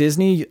 "Hey,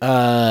 Disney,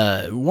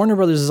 Warner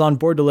Brothers is on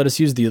board to let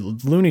us use the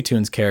Looney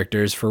Tunes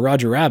characters for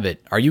Roger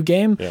Rabbit. Are you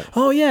game? Yeah.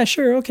 Oh yeah,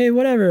 sure, okay,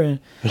 whatever."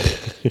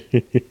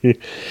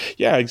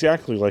 Yeah,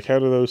 exactly. Like, how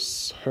do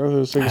those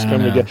things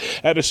come together?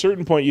 At a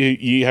certain point,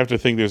 you have to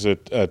think there's a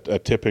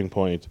tipping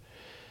point.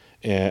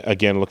 And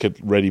again, look at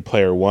Ready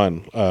Player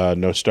One.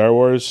 No Star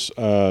Wars,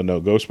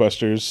 no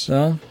Ghostbusters.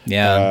 Oh,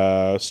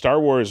 yeah. Star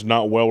Wars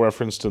not well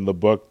referenced in the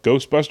book.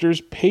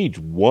 Ghostbusters, page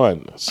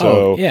 1.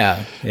 So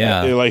yeah.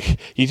 Like,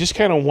 you just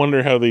kind of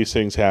wonder how these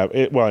things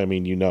happen. Well, I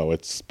mean,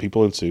 it's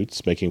people in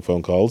suits making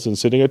phone calls and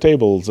sitting at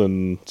tables,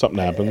 and something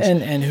happens.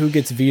 And who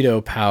gets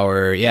veto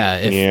power? Yeah,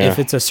 if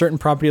it's a certain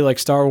property like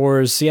Star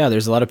Wars,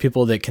 there's a lot of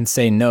people that can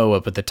say no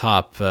up at the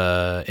top.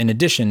 In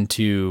addition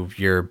to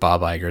your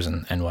Bob Igers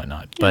and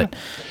whatnot, but.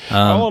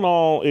 All in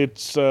all, it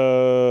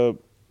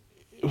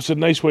was a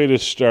nice way to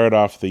start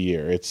off the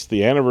year. It's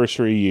the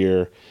anniversary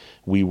year.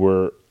 We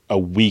were a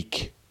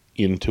week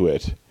into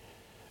it,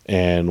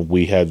 and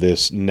we had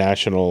this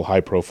national,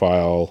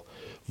 high-profile,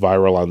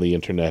 viral on the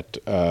internet.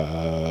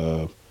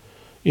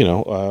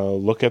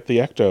 Look at the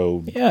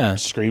Ecto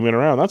screaming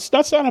around. That's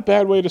not a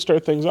bad way to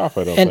start things off,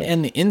 I don't think.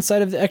 And the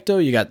inside of the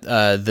Ecto, you got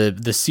the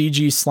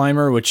CG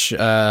Slimer, which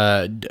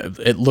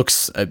it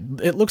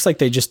looks like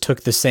they just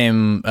took the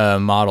same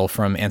model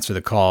from Answer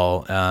the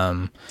Call.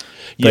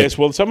 Yes,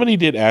 well, somebody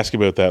did ask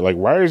about that. Like,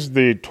 why is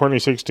the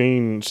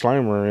 2016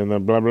 Slimer in the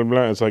blah, blah,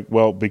 blah? It's like,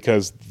 well,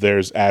 because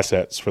there's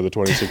assets for the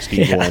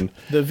 2016 one.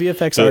 The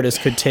VFX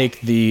artist could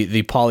take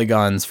the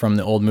polygons from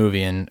the old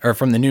movie or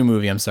from the new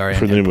movie, I'm sorry,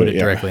 and put it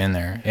directly in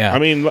there. Yeah. I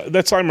mean,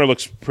 that Slimer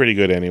looks pretty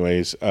good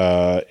anyways.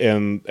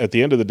 And at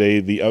the end of the day,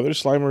 the other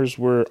Slimers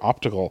were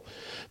optical.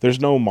 There's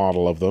no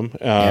model of them.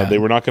 They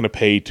were not going to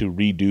pay to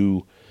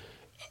redo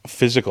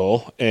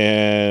physical,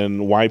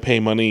 and why pay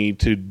money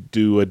to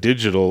do a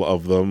digital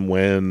of them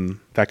when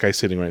that guy's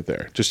sitting right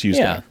there? Just use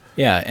that.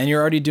 Yeah, and you're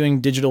already doing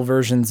digital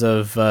versions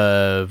of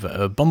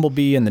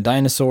Bumblebee and the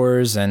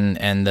dinosaurs and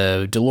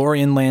the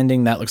DeLorean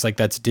landing. That looks like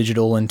that's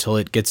digital until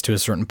it gets to a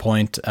certain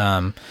point.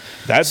 Then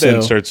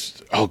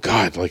starts, oh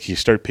God, like you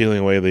start peeling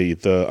away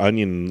the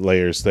onion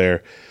layers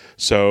there.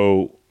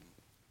 So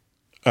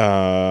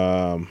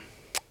I'm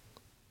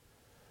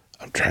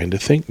trying to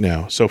think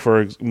now. So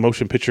for a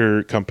motion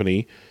picture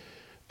company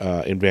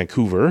in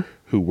Vancouver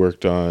who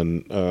worked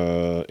on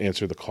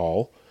Answer the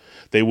Call,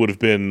 they would have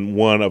been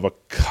one of a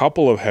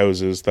couple of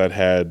houses that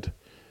had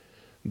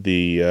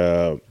the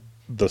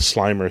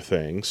Slimer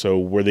thing. So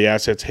were the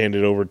assets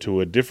handed over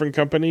to a different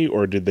company,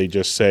 or did they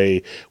just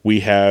say, we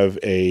have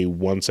a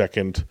 1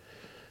 second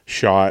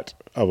shot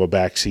of a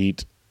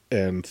backseat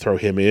and throw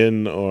him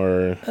in?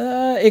 Or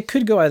it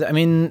could go either. I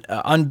mean,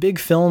 on big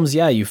films,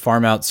 you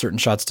farm out certain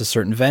shots to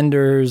certain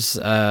vendors.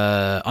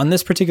 On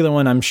this particular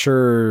one, I'm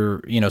sure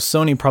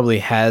Sony probably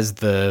has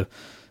the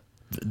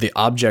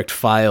object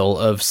file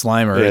of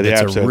Slimer. Yeah, the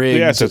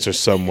assets are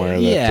somewhere.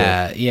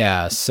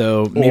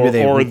 So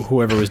maybe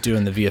whoever was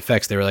doing the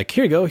VFX, they were like,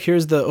 here you go,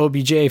 here's the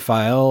OBJ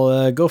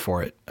file, go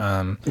for it.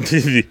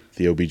 The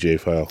OBJ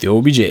file. The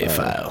OBJ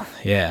file.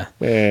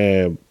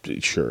 Yeah.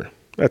 Sure,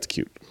 that's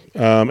cute.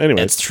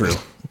 Anyway, it's true.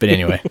 But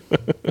anyway,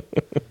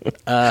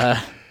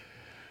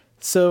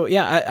 so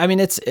I mean,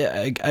 it's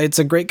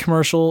a great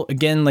commercial.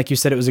 Again, like you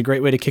said, it was a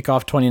great way to kick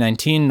off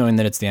 2019, knowing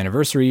that it's the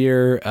anniversary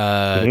year.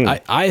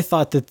 I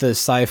thought that the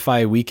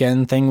Sci-Fi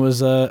Weekend thing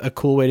was a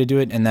cool way to do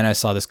it, and then I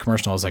saw this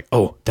commercial. I was like,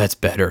 oh, that's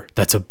better.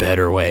 That's a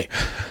better way.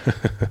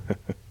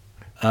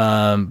 So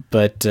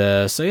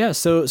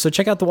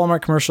check out the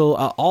Walmart commercial.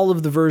 All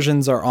of the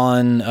versions are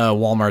on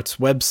Walmart's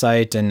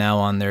website and now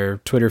on their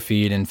Twitter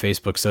feed and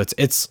Facebook. So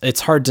it's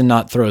hard to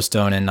not throw a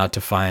stone and not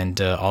to find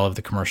all of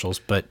the commercials.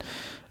 But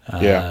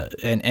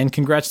and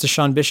congrats to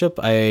Sean Bishop.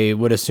 I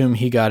would assume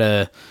he got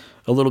a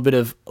little bit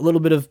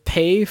of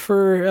pay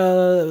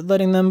for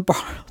letting them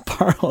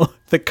borrow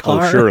the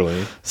car. Oh,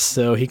 surely.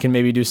 So he can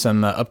maybe do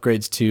some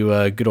upgrades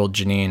to good old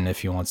Janine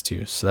if he wants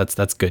to. So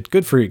that's good.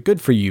 Good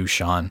for you,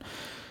 Sean.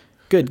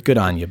 Good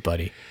on you,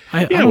 buddy.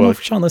 I don't know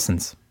if Sean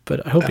listens,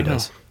 but I hope he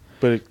does.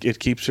 But it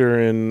keeps her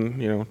in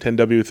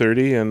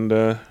 10W30 and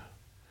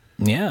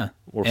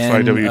or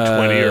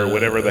 5W20 or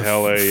whatever the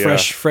hell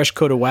fresh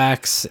coat of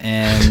wax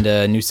and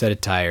a new set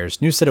of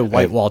tires, new set of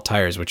white wall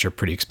tires, which are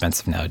pretty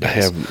expensive nowadays. I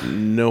have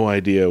no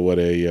idea what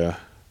I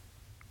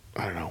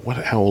don't know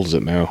how old is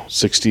it now?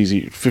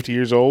 50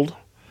 years old?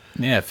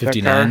 Yeah,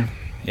 59.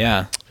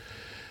 Yeah.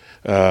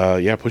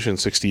 pushing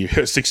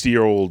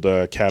 60-year-old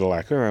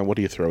Cadillac. What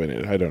do you throw in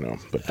it? I don't know.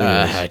 But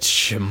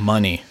it's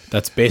money.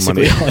 That's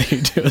basically all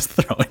you do is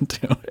throw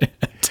into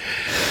it.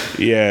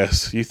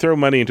 Yes, you throw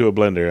money into a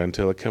blender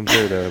until it comes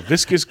out a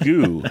viscous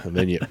goo, and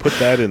then you put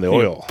that in the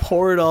oil.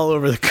 Pour it all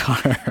over the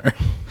car.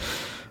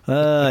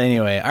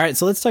 Anyway, all right,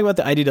 so let's talk about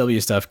the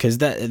IDW stuff, because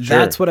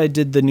that's what I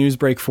did the news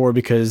break for,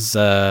 because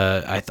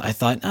I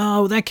thought,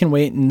 oh, that can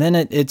wait, and then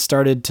it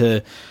started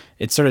to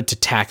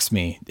tax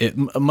me.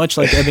 Much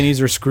like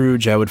Ebenezer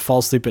Scrooge, I would fall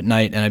asleep at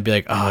night, and I'd be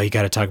like, oh, you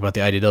got to talk about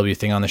the IDW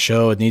thing on the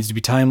show. It needs to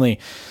be timely.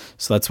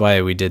 So that's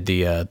why we did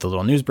the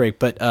little news break.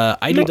 But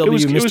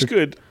IDW, it was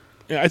good.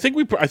 Yeah, I think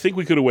we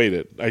could have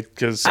waited,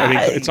 because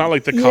it's not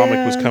like the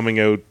comic was coming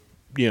out,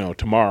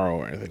 tomorrow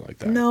or anything like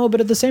that. No,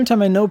 but at the same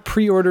time, I know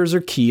pre-orders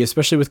are key,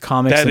 especially with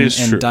comics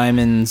and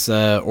Diamond's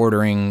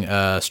ordering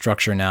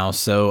structure now.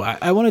 So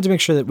I wanted to make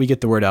sure that we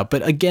get the word out.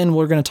 But again,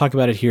 we're going to talk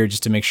about it here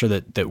just to make sure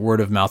that word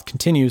of mouth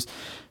continues.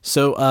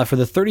 So for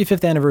the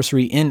 35th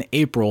anniversary in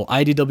April,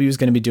 IDW is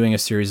going to be doing a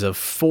series of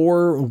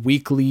 4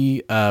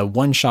 weekly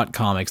one-shot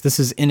comics. This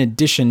is in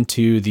addition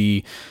to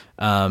the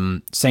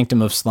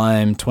Sanctum of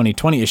Slime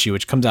 2020 issue,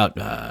 which comes out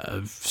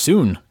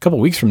soon, a couple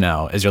weeks from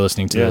now, as you're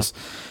listening to this.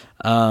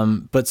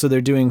 But so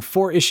they're doing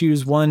 4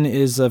 issues. One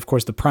is, of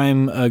course, the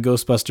Prime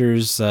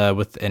Ghostbusters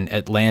with an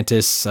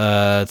Atlantis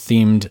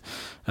themed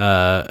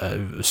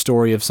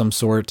story of some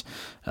sort.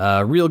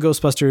 Real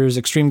Ghostbusters,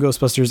 Extreme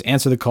Ghostbusters,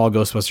 Answer the Call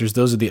Ghostbusters.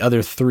 Those are the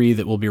other 3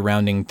 that will be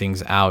rounding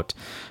things out.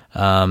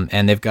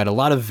 And they've got a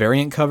lot of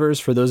variant covers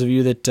for those of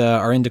you that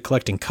are into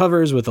collecting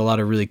covers, with a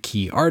lot of really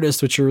key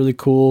artists, which are really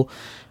cool.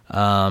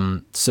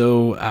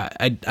 So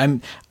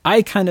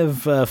I kind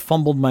of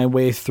fumbled my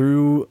way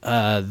through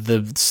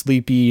the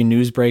sleepy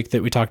news break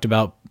that we talked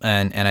about,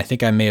 and I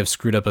think I may have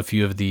screwed up a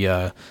few of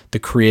the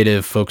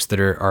creative folks that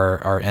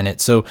are in it.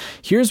 So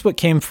here's what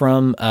came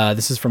from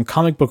this is from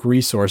Comic Book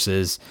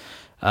Resources,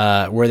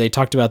 where they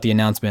talked about the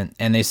announcement,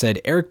 and they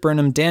said Eric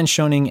Burnham, Dan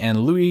Schoening,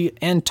 and Luis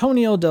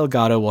Antonio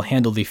Delgado will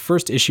handle the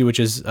first issue, which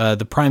is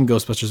the Prime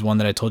Ghostbusters one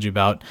that I told you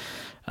about.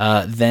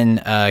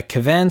 Then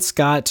Kevin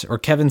Scott,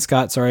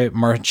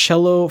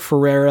 Marcello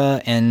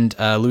Ferreira, and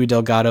Luis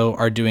Delgado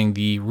are doing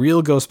the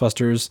Real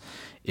Ghostbusters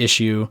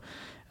issue.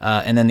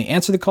 And then the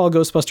Answer the Call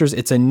Ghostbusters,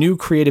 it's a new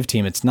creative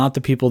team. It's not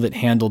the people that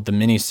handled the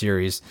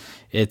miniseries.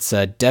 It's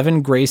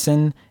Devin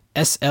Grayson,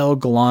 S.L.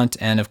 Gallant,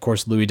 and of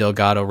course Luis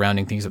Delgado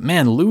rounding things up.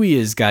 Man, Luis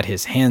has got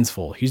his hands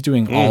full. He's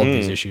doing all of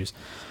these issues.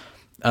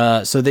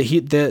 So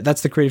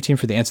that's the creative team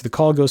for the Answer the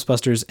Call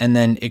Ghostbusters. And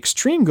then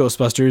Extreme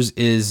Ghostbusters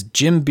is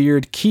Jim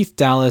Beard, Keith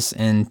Dallas,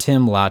 and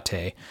Tim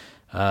Latte.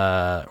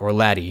 Or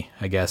Laddie,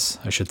 I guess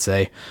I should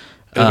say.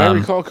 If I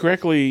recall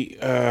correctly,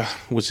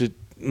 was it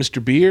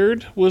Mr.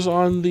 Beard was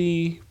on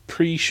the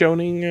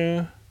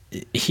pre-Schoening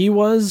he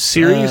was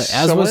series,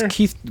 as was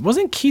Keith.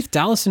 Wasn't Keith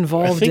Dallas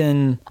involved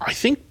in? I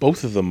think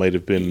both of them might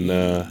have been.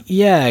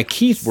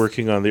 Keith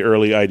working on the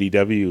early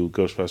IDW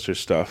Ghostbusters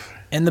stuff.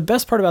 And the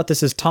best part about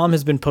this is Tom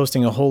has been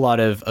posting a whole lot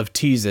of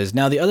teases.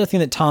 Now, the other thing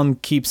that Tom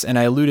keeps, and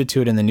I alluded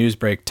to it in the news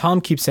break,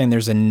 Tom keeps saying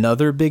there's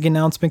another big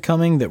announcement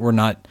coming that we're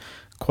not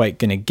quite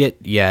going to get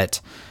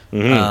yet.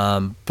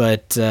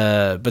 But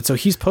so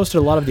he's posted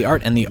a lot of the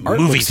art, and the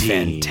art looks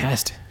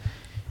fantastic.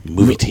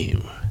 Movie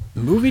team.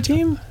 Movie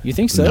team? You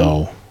think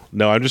so?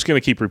 No, I'm just going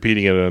to keep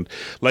repeating it. And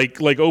like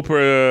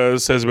Oprah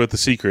says about The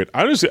Secret,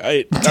 I'm just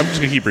going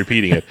to keep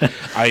repeating it.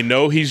 I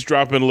know he's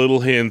dropping little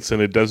hints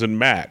and it doesn't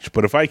match,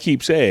 but if I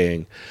keep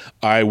saying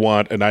I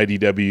want an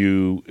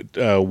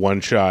IDW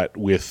one-shot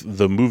with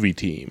the movie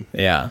team,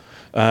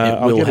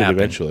 I'll get it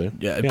eventually.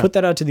 Yeah, put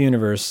that out to the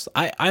universe.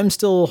 I'm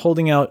still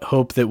holding out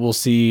hope that we'll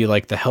see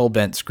like the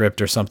Hellbent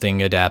script or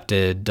something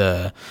adapted,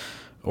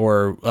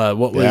 or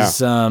what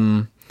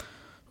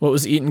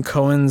was Ethan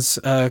Cohen's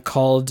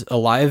called?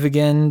 Alive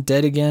Again,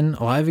 Dead Again,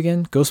 Alive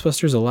Again?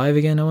 Ghostbusters Alive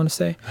Again, I want to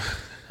say.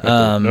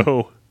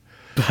 No.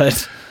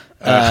 But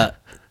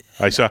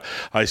I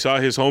saw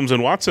his Holmes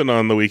and Watson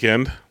on the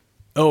weekend.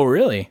 Oh,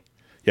 really?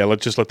 Yeah,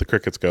 let's just let the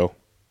crickets go.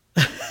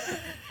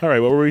 All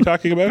right, what were we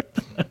talking about?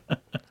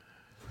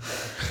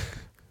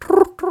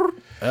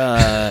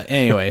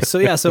 Anyway, so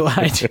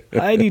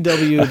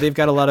IDW, they've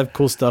got a lot of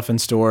cool stuff in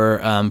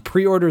store.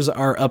 Pre-orders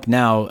are up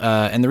now,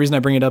 and the reason I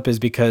bring it up is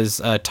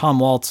because Tom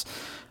Waltz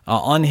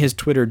on his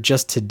Twitter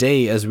just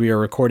today, as we are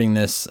recording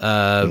this,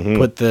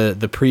 put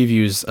the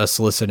previews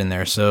solicit in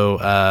there.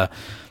 So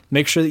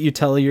make sure that you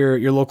tell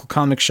your local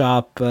comic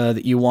shop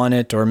that you want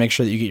it, or make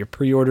sure that you get your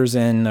pre-orders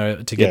in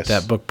to get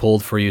that book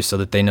pulled for you, so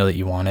that they know that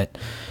you want it.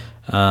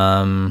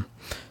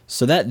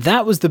 So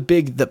that was the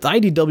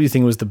IDW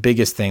thing was the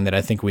biggest thing that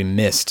I think we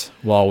missed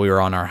while we were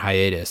on our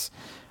hiatus.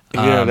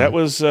 That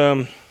was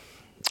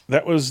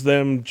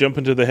them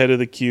jumping to the head of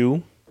the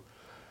queue.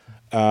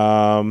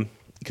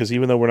 Because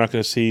even though we're not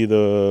going to see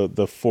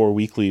the 4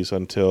 weeklies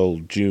until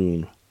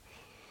June,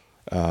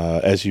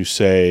 as you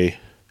say,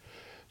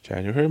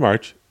 January,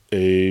 March,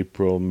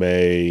 April,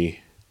 May.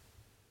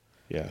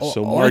 Yeah,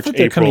 so March, I thought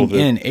they're April. Coming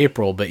in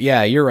April, but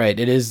yeah, you're right.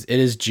 It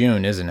is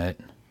June, isn't it?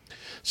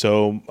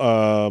 So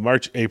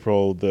March,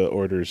 April, the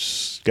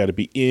orders got to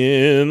be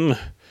in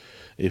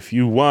if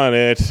you want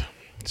it.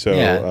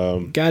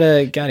 So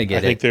gotta get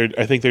it.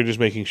 I think they're just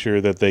making sure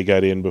that they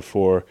got in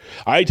before.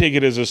 I take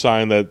it as a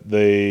sign that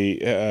they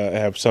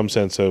have some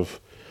sense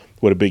of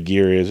what a big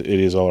year it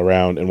is all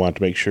around, and want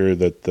to make sure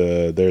that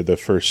they're the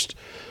first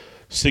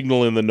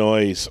signal in the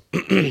noise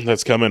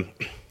that's coming.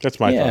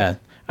 That's my thought.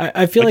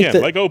 I feel like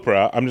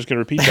Oprah. I'm just going to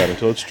repeat that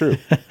until it's true.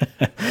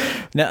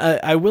 Now,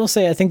 I will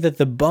say, I think that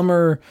the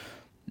bummer,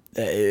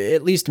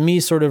 at least me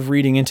sort of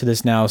reading into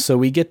this now, so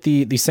we get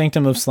the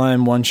Sanctum of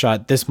Slime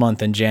one-shot this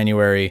month in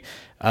January,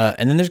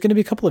 and then there's going to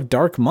be a couple of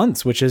dark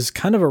months, which is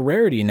kind of a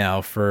rarity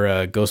now for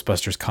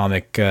Ghostbusters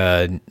comic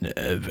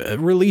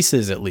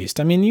releases, at least.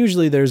 I mean,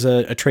 usually there's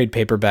a trade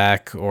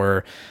paperback,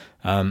 or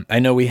I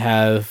know we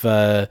have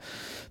the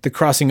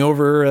Crossing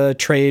Over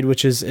trade,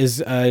 which is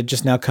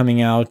just now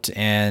coming out,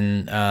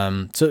 and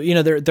so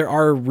there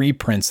are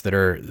reprints that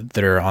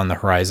are on the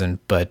horizon,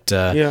 but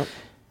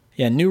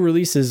yeah, new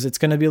releases, it's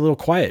going to be a little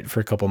quiet for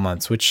a couple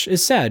months, which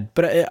is sad,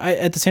 but I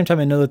at the same time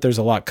I know that there's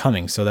a lot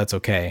coming, so that's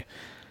okay.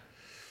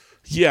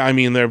 Yeah, I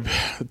mean, they're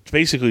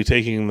basically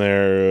taking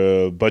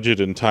their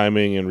budget and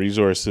timing and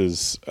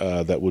resources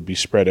that would be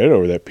spread out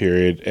over that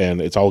period,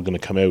 and it's all going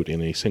to come out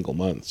in a single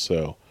month.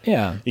 So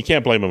yeah, you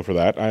can't blame them for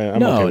that.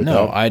 I'm okay with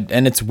that.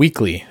 And it's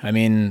weekly. I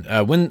mean,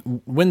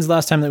 when's the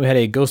last time that we had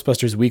a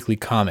Ghostbusters weekly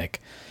comic?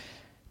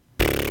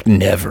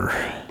 Never.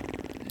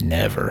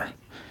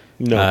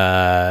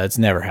 No, it's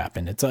never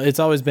happened. It's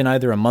always been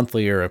either a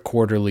monthly or a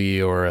quarterly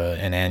or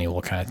an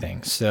annual kind of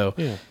thing. So.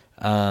 Yeah.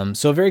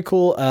 So very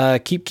cool.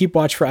 Keep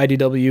watch for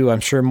IDW.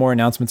 I'm sure more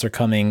announcements are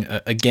coming.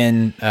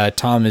 Again,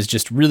 Tom is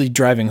just really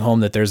driving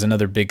home that there's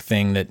another big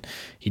thing that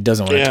he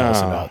doesn't want to tell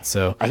us about.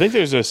 So I think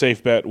there's a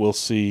safe bet we'll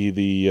see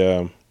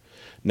the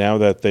now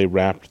that they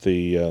wrapped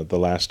the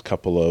last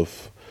couple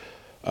of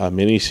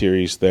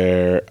miniseries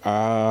there.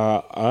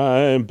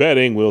 I'm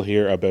betting we'll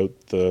hear about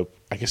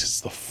I guess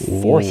it's the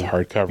fourth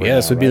hardcover. Yeah,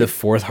 this would be the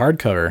fourth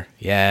hardcover.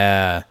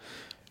 Yeah.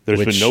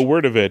 There's been no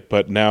word of it,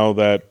 but now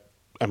that,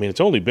 I mean, it's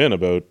only been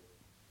about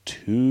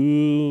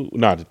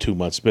not 2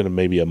 months, it's been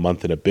maybe a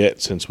month and a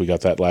bit since we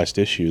got that last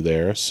issue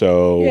there.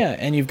 So yeah,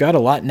 and you've got a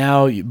lot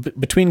now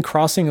between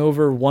Crossing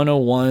Over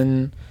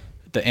 101,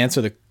 the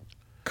Answer the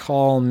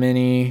Call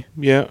mini.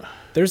 Yeah,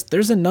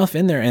 there's enough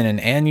in there, and an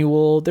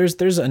annual. There's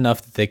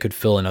enough that they could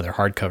fill another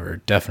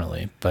hardcover,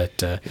 definitely.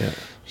 But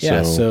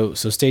so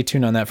stay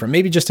tuned on that for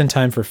maybe just in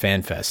time for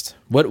FanFest.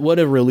 What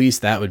a release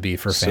that would be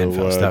for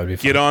FanFest. That would be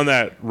fun. Get on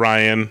that,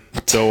 Ryan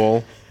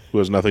Dole. Who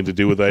has nothing to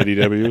do with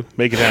IDW.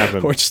 Make it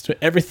happen. Or just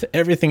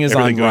everything is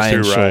on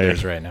Ryan's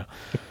shoulders right now.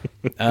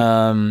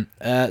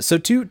 So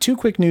two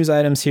quick news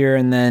items here,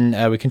 and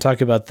then we can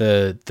talk about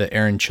the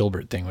Aaron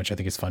Chilbert thing, which I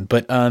think is fun.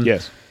 But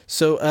yes.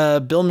 So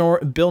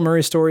Bill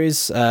Murray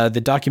stories,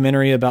 the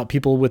documentary about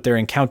people with their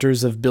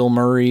encounters of Bill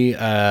Murray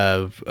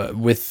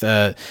with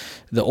the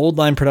Old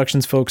Line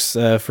Productions folks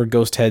for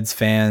Ghost Heads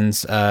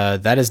fans,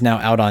 that is now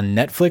out on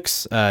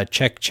Netflix.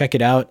 Check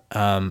it out.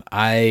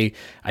 I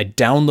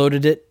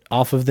downloaded it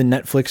off of the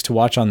Netflix to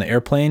watch on the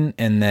airplane,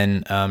 and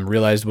then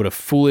realized what a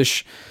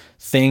foolish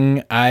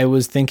thing I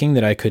was thinking,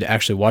 that I could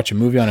actually watch a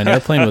movie on an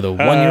airplane with a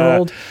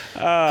 1-year-old.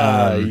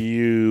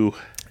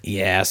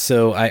 Yeah,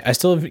 so I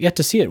still have yet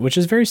to see it, which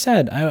is very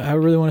sad. I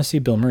really want to see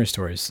Bill Murray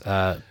stories,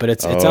 but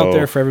it's out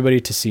there for everybody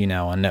to see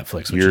now on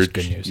Netflix, which is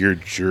good news. Your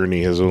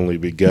journey has only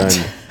begun.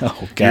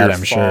 Oh God,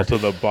 I'm sure. Your fall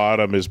to the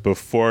bottom is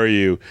before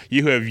you.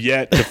 You have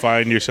yet to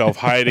find yourself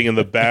hiding in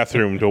the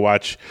bathroom to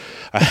watch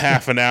a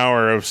half an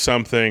hour of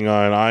something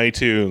on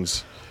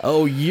iTunes.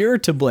 Oh, you're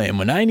to blame.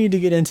 When I need to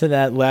get into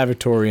that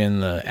lavatory in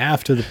the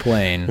aft of the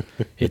plane,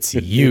 it's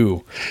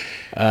you.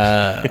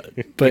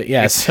 But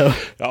yeah, so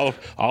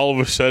all of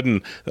a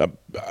sudden,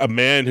 a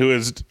man who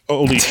has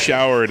only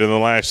showered in the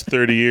last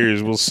 30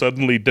 years will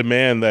suddenly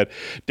demand that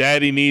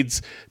Daddy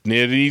needs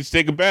to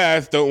take a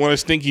bath. Don't want a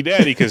stinky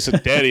daddy, because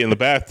Daddy in the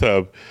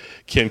bathtub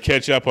can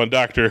catch up on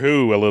Doctor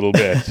Who a little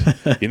bit.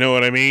 You know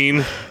what I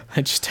mean?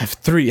 I just have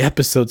 3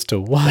 episodes to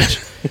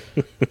watch.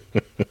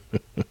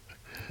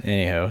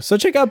 Anyhow, so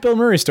check out Bill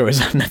Murray stories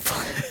on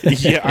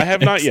Netflix. Yeah, I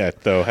have not yet,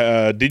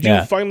 though. Did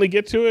you finally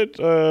get to it?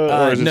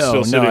 Or is it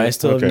still sitting? No, I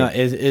still have not.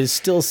 It is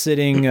still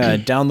sitting,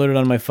 downloaded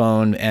on my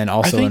phone, and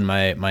also in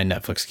my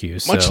Netflix queue.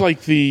 Much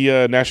like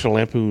the National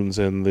Lampoons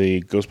and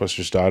the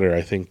Ghostbusters daughter,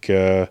 I think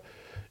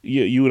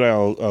you and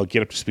I'll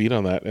get up to speed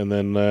on that, and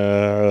then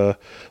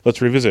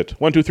let's revisit.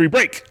 1, 2, 3,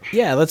 break.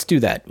 Yeah, let's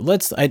do that.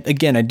 I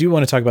do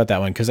want to talk about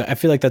that one, because I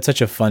feel like that's such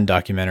a fun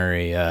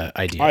documentary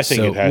idea. I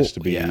think it has to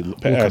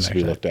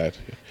be looked at.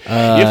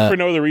 If for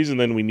no other reason,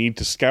 then we need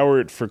to scour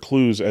it for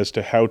clues as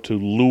to how to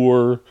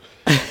lure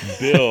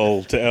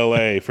Bill to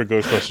LA for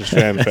Ghostbusters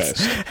Fan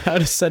Fest. How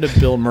to set a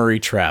Bill Murray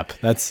trap.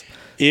 That's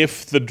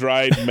if the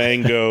dried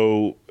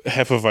mango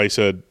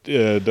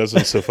Hefeweizen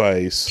doesn't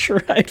suffice.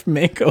 Dried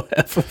mango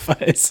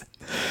Hefeweizen.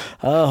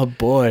 Oh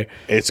boy,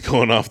 it's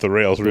going off the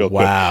rails real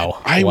quick.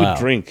 I would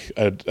drink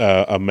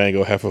a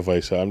mango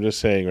Hefeweizen. I'm just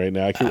saying right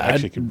now. I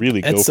could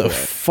really go for that. It's a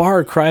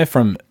far cry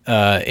from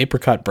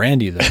apricot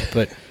brandy, though.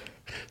 But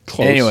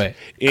Close. Anyway,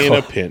 in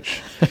a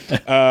pinch.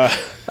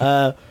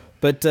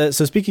 But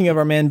so speaking of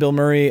our man Bill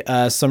Murray,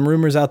 some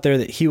rumors out there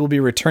that he will be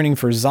returning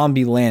for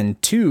Zombieland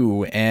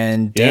 2,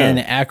 and Dan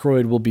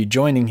Aykroyd will be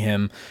joining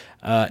him.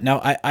 Now,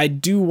 I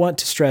do want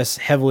to stress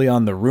heavily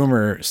on the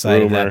rumor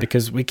side of that,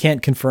 because we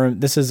can't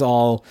confirm. This is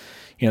all,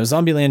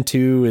 Zombieland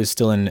 2 is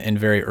still in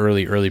very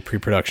early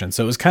pre-production.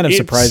 So it was kind of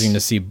surprising to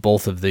see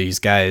both of these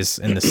guys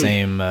in the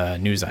same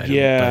news item.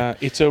 Yeah,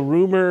 it's a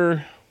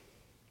rumor.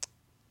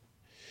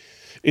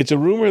 It's a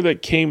rumor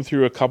that came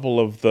through a couple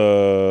of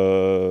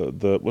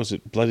the was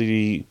it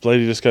Bloody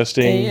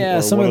Disgusting? Yeah,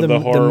 some of the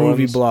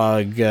movie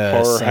blog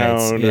Horror sites,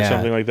 Hound or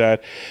something like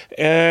that.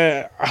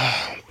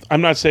 I'm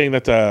not saying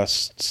that's a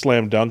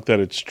slam dunk that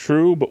it's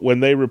true, but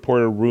when they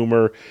report a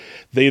rumor,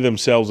 they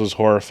themselves as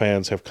horror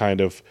fans have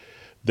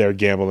they're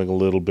gambling a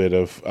little bit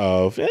of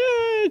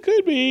it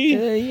could be.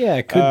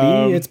 It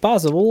could be. It's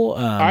possible.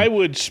 I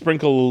would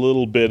sprinkle a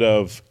little bit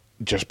of,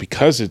 just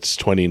because it's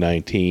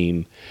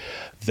 2019,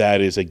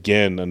 that is,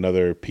 again,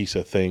 another piece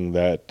of thing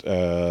that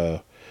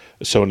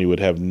Sony would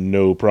have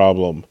no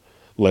problem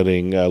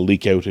letting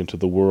leak out into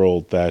the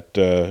world, that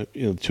two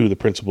of the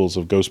principals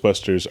of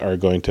Ghostbusters are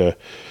going to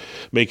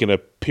make an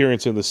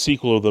appearance in the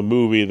sequel of the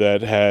movie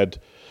that had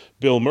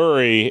Bill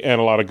Murray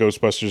and a lot of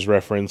Ghostbusters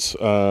reference.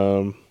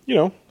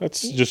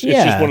 That's just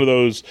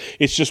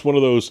it's just one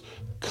of those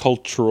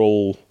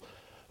cultural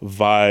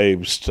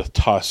vibes to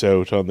toss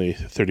out on the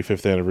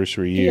 35th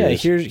anniversary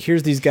years. Yeah,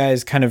 here's these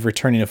guys kind of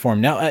returning to form.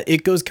 Now,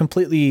 it goes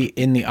completely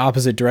in the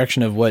opposite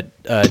direction of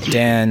what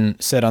Dan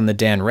said on the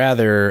Dan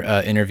Rather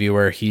interview,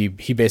 where he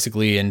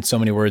basically, in so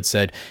many words,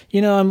 said,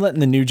 I'm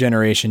letting the new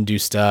generation do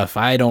stuff.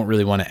 I don't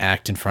really want to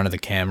act in front of the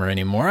camera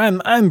anymore.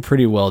 I'm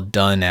pretty well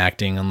done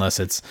acting, unless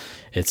it's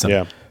something.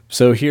 Yeah.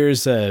 So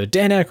here's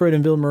Dan Aykroyd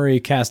and Bill Murray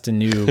cast a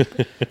new.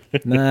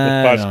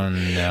 I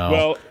don't know.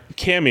 Well,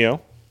 cameo.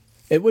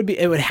 It would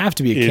have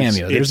to be a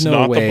cameo. There's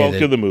no way. It's not the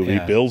bulk of the movie.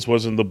 Yeah. Bill's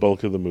wasn't the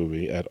bulk of the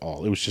movie at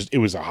all. It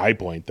was a high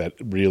point that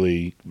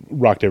really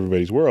rocked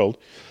everybody's world.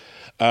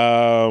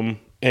 And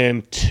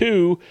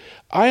two,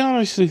 I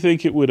honestly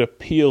think it would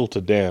appeal to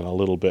Dan a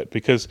little bit,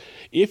 because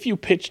if you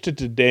pitched it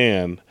to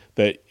Dan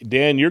that,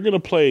 Dan, you're going to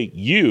play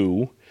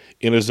you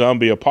in a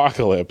zombie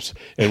apocalypse,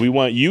 and we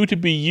want you to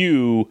be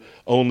you,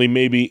 only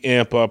maybe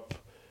amp up,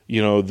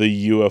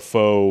 the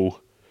UFO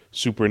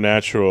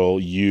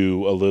supernatural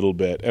you a little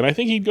bit, and I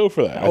think he'd go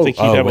for that. I think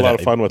he'd have a lot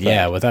of fun with that.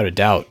 Yeah, without a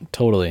doubt,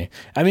 totally.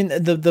 I mean,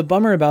 the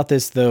bummer about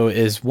this, though,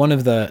 is one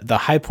of the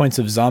high points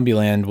of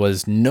Zombieland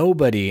was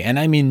nobody, and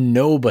I mean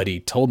nobody,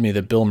 told me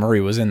that Bill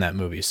Murray was in that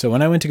movie. So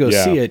when I went to go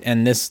see it,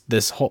 and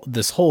this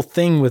whole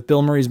thing with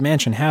Bill Murray's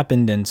mansion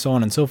happened, and so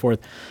on and so forth,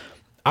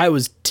 I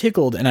was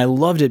tickled, and I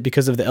loved it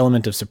because of the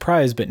element of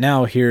surprise. But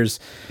now here's,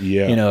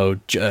 Joe's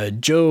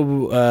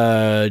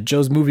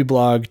movie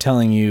blog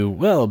telling you,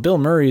 well, Bill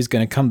Murray is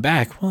going to come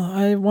back. Well,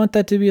 I want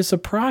that to be a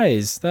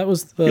surprise. That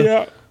was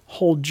the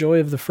whole joy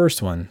of the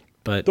first one.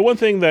 But the one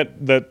thing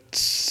that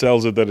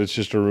sells it that it's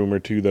just a rumor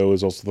too, though,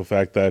 is also the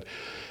fact that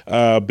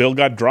Bill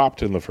got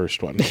dropped in the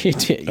first one. He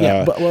did,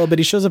 but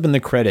he shows up in the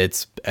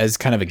credits as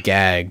kind of a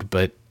gag.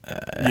 But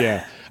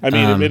I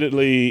mean,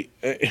 admittedly,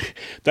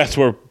 that's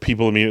where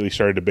people immediately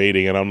started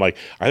debating, and I'm like,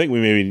 I think we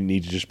maybe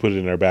need to just put it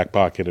in our back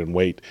pocket and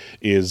wait.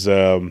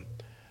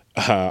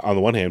 On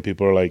the one hand,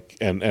 people are like,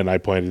 and I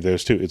pointed to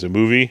this too, it's a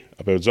movie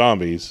about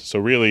zombies, so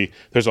really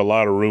there's a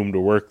lot of room to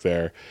work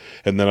there.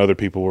 And then other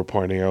people were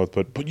pointing out,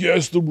 but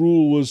yes, the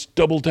rule was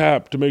double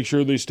tap to make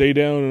sure they stay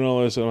down and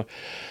all this. And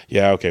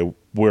okay,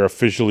 we're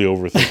officially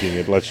overthinking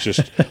it. Let's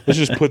just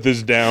put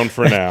this down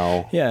for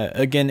now. Yeah,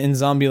 again, in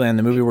Zombieland,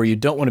 the movie where you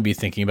don't want to be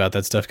thinking about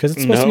that stuff, because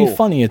it's supposed to be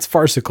funny, it's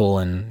farcical,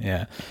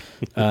 and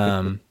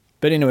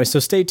but anyway, so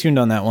stay tuned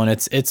on that one.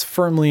 It's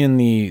firmly in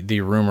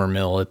the rumor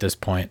mill at this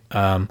point.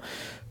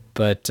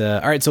 But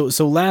all right,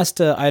 so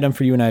last item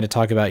for you and I to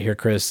talk about here,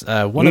 Chris.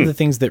 One of the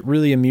things that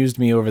really amused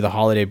me over the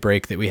holiday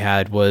break that we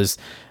had was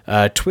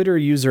Twitter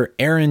user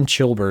Aaron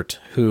Chilbert,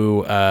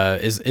 who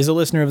is a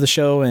listener of the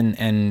show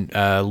and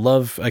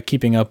love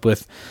keeping up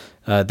with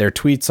their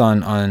tweets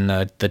on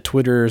the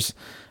Twitters.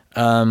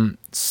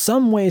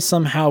 Some way,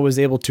 somehow, was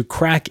able to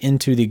crack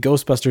into the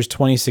Ghostbusters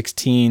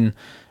 2016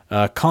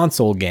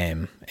 console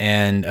game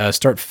and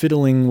start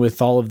fiddling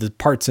with all of the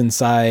parts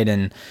inside,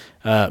 and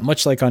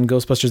much like on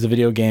Ghostbusters the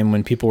video game,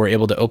 when people were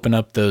able to open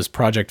up those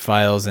project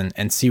files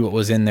and see what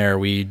was in there,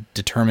 we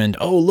determined,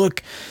 oh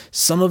look,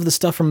 some of the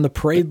stuff from the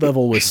parade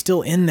level was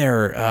still in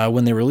there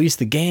when they released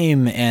the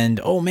game,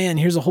 and oh man,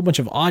 here's a whole bunch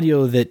of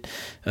audio that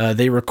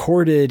they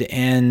recorded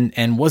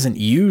and wasn't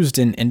used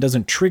and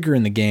doesn't trigger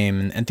in the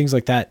game, and things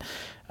like that.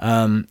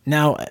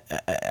 Now,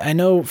 I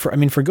know for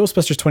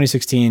Ghostbusters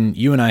 2016,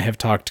 you and I have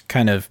talked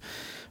kind of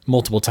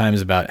multiple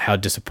times about how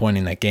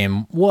disappointing that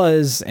game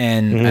was,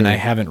 and I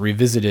haven't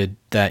revisited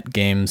that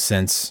game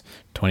since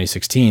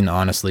 2016,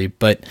 honestly.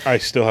 But I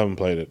still haven't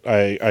played it.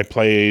 I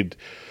played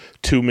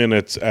 2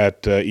 minutes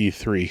at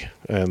E3,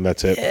 and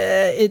that's it.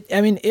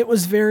 It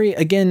was very,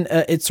 again,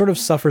 it sort of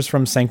suffers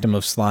from Sanctum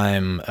of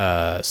Slime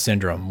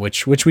syndrome,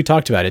 which we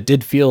talked about. It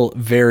did feel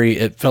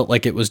it felt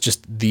like it was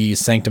just the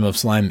Sanctum of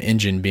Slime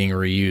engine being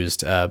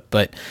reused.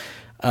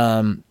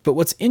 But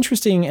what's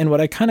interesting and what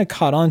I kind of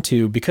caught on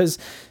to, because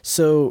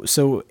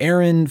so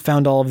Aaron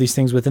found all of these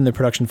things within the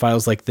production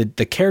files, like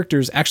the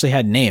characters actually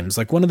had names.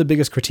 Like one of the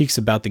biggest critiques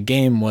about the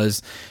game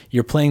was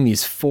you're playing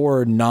these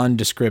 4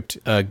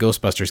 nondescript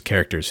Ghostbusters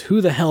characters.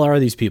 Who the hell are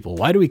these people?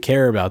 Why do we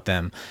care about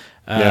them?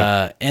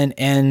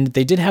 And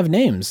they did have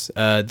names.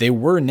 They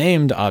were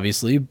named,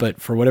 obviously, but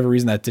for whatever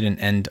reason that didn't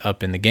end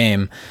up in the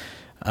game.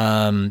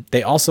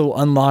 They also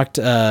unlocked,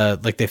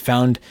 they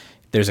found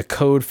there's a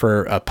code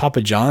for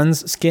Papa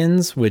John's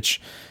skins, which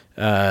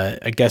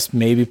I guess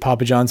maybe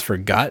Papa John's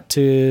forgot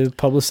to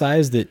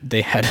publicize that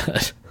they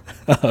had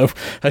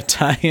a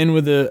tie-in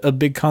with a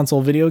big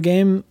console video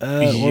game.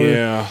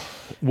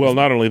 Well,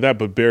 not only that,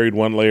 but buried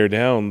one layer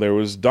down, there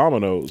was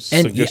Domino's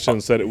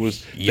suggestions that it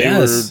was they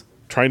were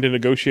trying to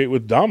negotiate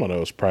with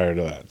Domino's prior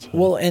to that.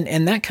 Well,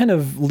 and that kind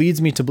of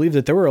leads me to believe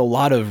that there were a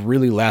lot of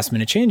really last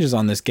minute changes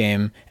on this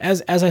game,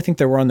 as I think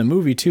there were on the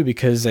movie too,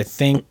 because I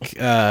think,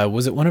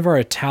 was it one of our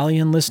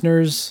Italian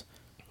listeners?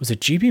 Was it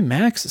GB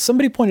Max?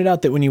 Somebody pointed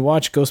out that when you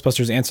watch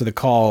Ghostbusters Answer the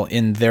Call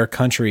in their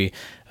country,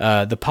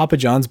 the Papa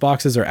John's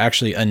boxes are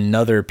actually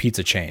another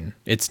pizza chain.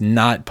 It's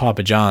not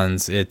Papa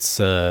John's. It's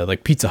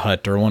like Pizza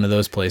Hut or one of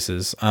those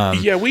places.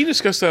 We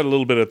discussed that a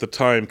little bit at the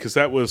time, because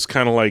that was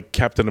kind of like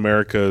Captain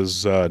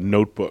America's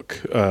Notebook.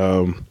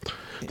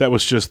 That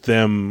was just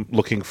them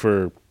looking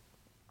for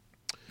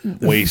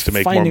ways to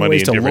make more money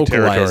in different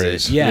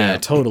territories. Yeah,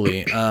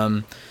 totally.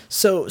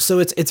 So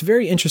it's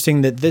very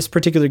interesting that this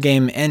particular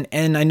game,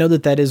 and I know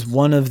that is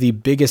one of the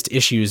biggest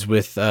issues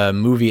with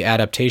movie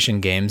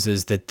adaptation games,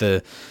 is that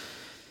the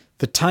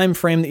time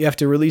frame that you have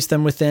to release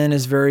them within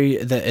is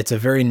it's a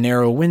very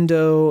narrow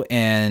window,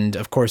 and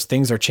of course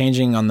things are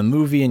changing on the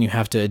movie, and you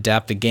have to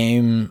adapt the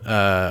game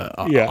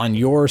on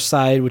your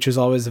side, which is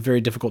always a very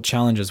difficult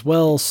challenge as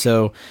well.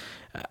 So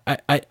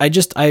I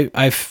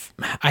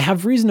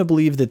have reason to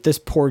believe that this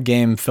poor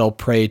game fell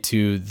prey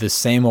to the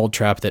same old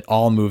trap that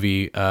all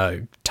movie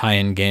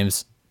tie-in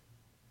games,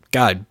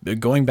 God,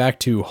 going back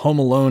to Home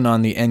Alone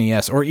on the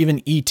NES or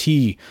even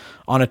E.T.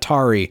 on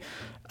Atari,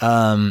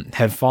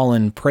 have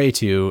fallen prey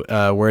to,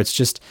 where it's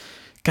just,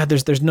 God,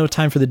 there's no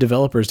time for the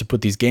developers to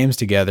put these games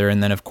together,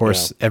 and then of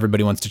course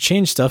everybody wants to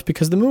change stuff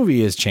because the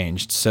movie has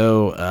changed.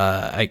 So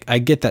I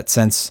get that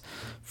sense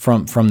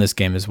from this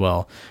game as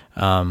well.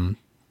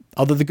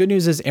 Although the good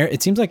news is,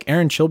 it seems like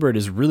Aaron Chilbert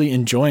is really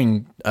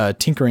enjoying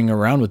tinkering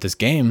around with this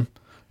game,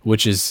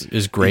 which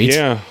is great.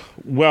 Yeah,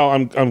 well,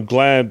 I'm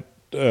glad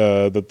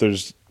that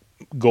there's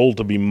gold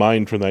to be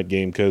mined from that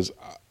game, because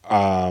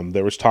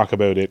there was talk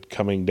about it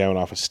coming down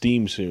off of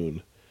Steam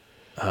soon.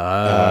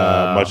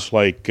 Much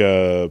like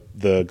the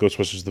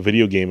Ghostbusters, the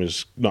video game,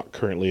 is not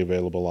currently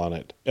available on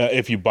it.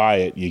 If you buy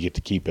it, you get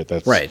to keep it.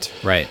 That's right.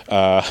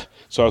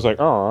 So I was like,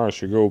 I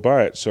should go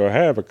buy it. So I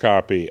have a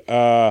copy.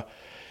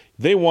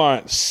 They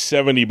want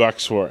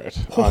 $70 for it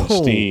on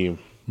Steam.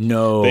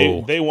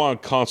 No. They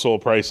want console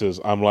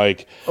prices. I'm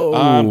like,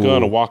 I'm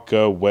going to walk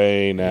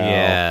away now.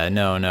 Yeah,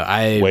 no.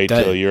 Wait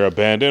till you're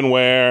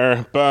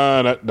abandonware.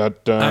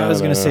 I was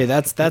going to say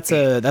that's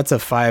a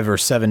 $5 or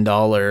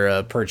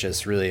 $7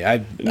 purchase, really.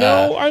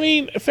 I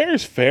mean, fair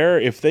is fair.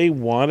 If they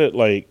want it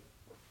like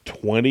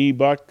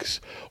 $20,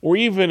 or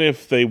even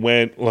if they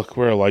went, look,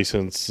 we're a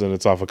license and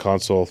it's off a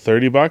console,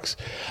 $30,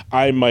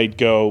 I might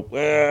go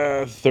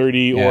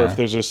 30, or if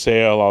there's a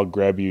sale, I'll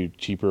grab you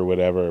cheaper,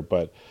 whatever.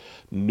 But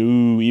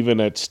no, even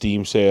at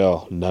Steam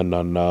sale, no.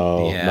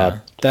 Yeah,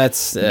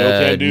 that's no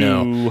can do.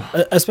 No.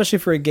 Especially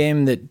for a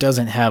game that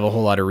doesn't have a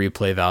whole lot of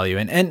replay value.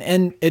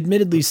 And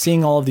admittedly,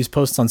 seeing all of these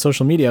posts on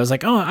social media, I was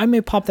like, I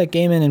may pop that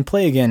game in and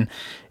play again.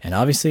 And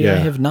obviously, I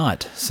have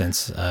not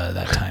since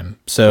that time.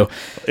 So,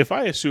 if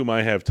I assume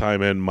I have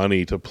time and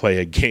money to play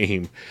a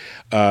game,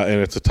 and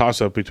it's a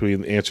toss-up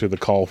between Answer the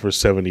Call for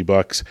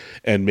 $70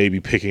 and maybe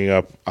picking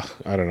up,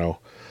 I don't know,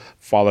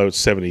 Fallout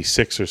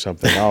 76 or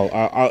something, I'll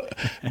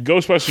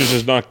Ghostbusters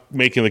is not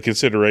making the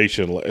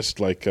consideration list.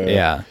 Like,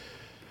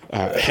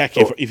 heck,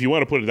 if you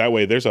want to put it that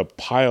way, there's a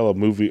pile of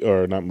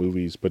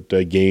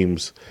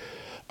games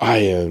I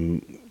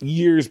am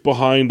years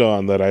behind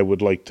on that I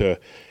would like to.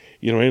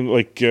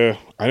 I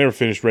never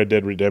finished Red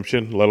Dead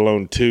Redemption, let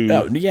alone 2.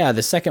 Oh, yeah,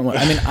 the second one.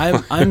 I mean,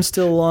 I'm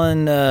still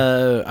on.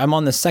 I'm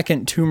on the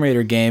second Tomb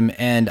Raider game,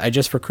 and I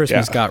just for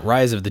Christmas got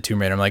Rise of the Tomb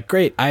Raider. I'm like,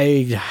 great.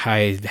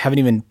 I haven't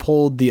even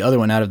pulled the other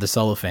one out of the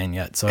cellophane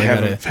yet, so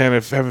haven't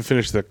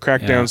finished the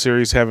Crackdown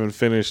series. Haven't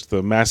finished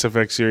the Mass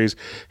Effect series.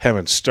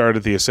 Haven't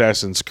started the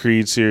Assassin's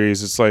Creed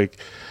series. It's like,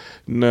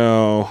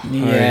 no,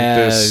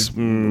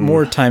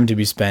 more time to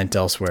be spent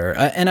elsewhere.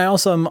 And I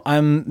also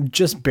I'm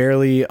just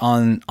barely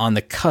on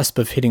the cusp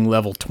of hitting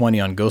level 20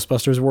 on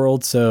Ghostbusters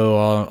World,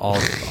 so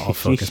I'll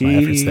focus my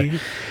efforts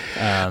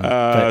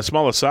there.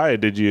 Small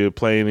aside, did you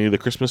play any of the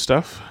Christmas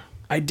stuff?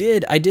 I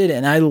did,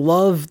 and I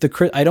love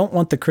I don't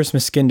want the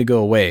Christmas skin to go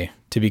away,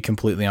 to be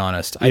completely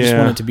honest. I just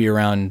want it to be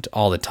around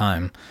all the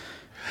time.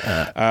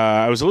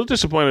 I was a little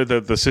disappointed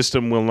that the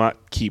system will not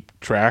keep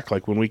track.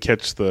 Like when we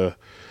catch the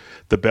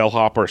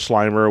bellhop or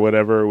Slimer or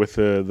whatever with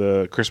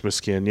the Christmas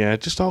skin,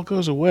 it just all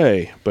goes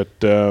away. But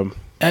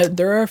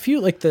there are a few,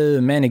 like the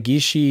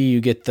Managishi,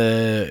 you get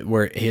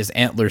where his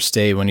antlers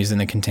stay when he's in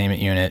the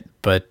containment unit.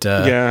 But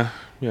yeah.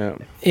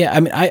 I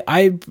mean,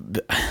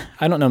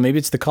 I don't know. Maybe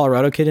it's the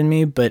Colorado kid in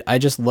me, but I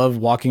just love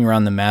walking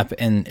around the map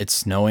and it's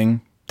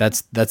snowing.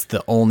 That's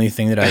the only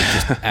thing that I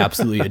just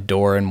absolutely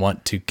adore and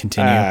want to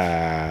continue.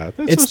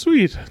 That's so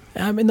sweet.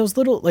 I mean, those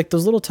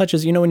little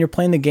touches, when you're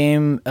playing the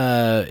game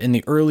in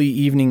the early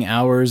evening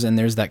hours and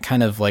there's that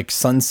kind of like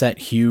sunset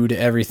hue to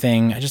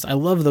everything. I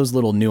love those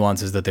little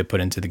nuances that they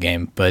put into the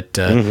game. But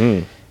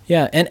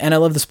yeah, and I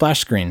love the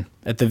splash screen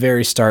at the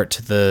very start,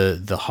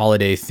 the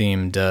holiday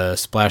themed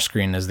splash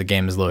screen as the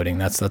game is loading.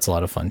 That's a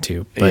lot of fun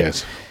too. But,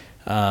 yes.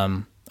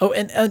 Oh,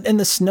 and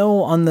the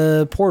snow on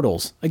the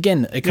portals.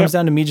 Again, it comes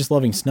down to me just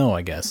loving snow,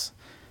 I guess.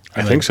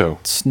 I think so.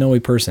 Snowy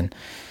person.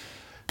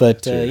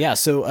 But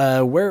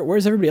so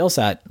where's everybody else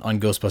at on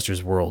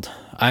Ghostbusters World?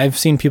 I've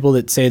seen people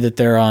that say that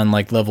they're on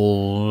like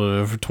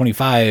level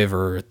 25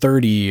 or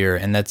 30,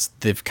 and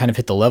they've kind of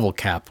hit the level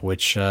cap,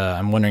 which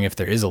I'm wondering if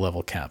there is a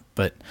level cap.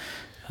 But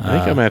I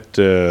think I'm at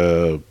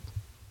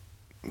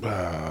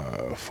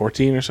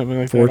 14 or something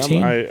like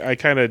 14? that. I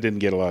kind of didn't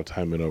get a lot of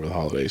time in over the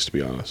holidays, to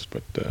be honest.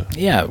 But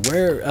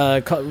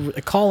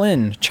call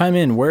in, chime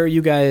in. Where are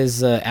you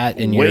guys at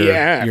in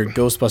your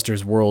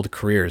Ghostbusters World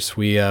careers?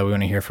 We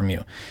want to hear from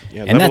you.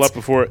 Yeah, and level up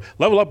before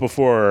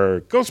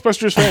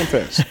Ghostbusters Fan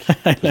Fest.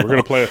 We're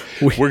gonna play.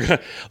 We're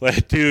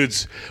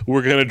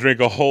gonna drink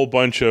a whole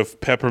bunch of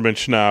peppermint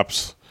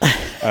schnapps. I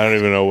don't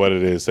even know what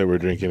it is that we're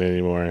drinking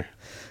anymore.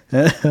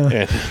 And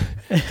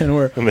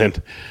then.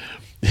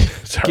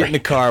 Sorry. Get in the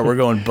car. We're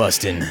going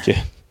busting.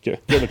 Get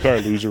in the car,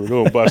 loser. We're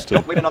going busting.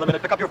 Don't wait another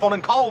minute. Pick up your phone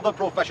and call the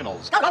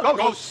professionals.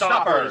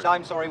 Ghost-stoppers.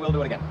 I'm sorry, we'll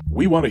do it again.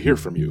 We want to hear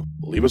from you.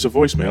 Leave us a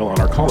voicemail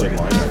on our call-in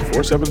line at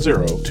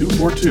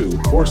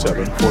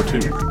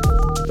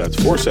 470-242-4742. That's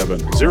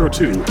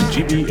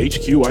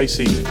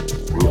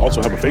 4702-GBHQIC. We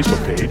also have a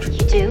Facebook page.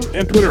 You do?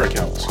 And Twitter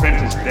accounts.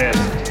 Spence is dead.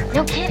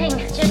 No kidding.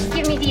 Just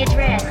give me the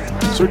address.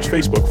 Search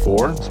Facebook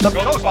for The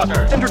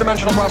Ghostbusters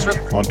Interdimensional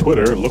Crossrip. On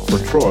Twitter, look for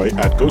Troy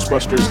at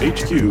Ghostbusters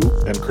HQ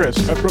and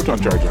Chris at Proton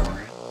Charger.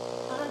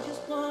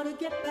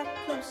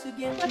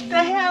 What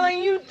the hell are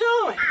you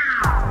doing?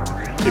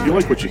 If you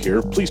like what you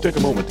hear, please take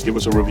a moment to give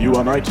us a review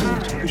on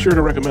iTunes. Be sure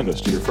to recommend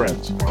us to your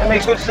friends. That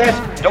makes good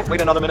sense. Don't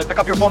wait another minute. Pick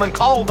up your phone and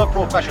call the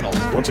professionals.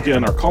 Once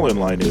again, our call-in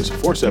line is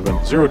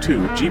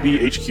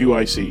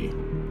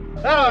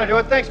 4702-GBHQIC. That ought to do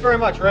it. Thanks very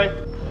much, Ray.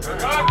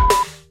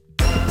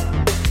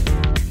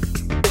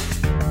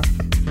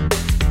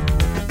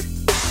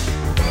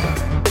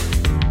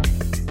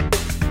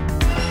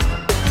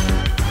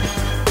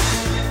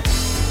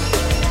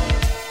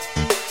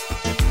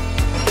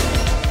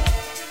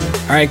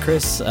 All right,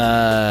 Chris,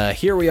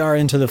 here we are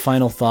into the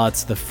final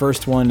thoughts, the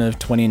first one of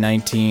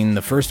 2019,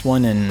 the first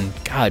one in,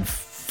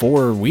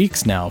 4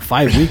 weeks now,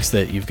 5 weeks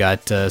that you've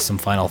got some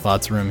final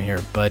thoughts room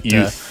here. But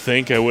you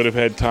think I would have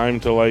had time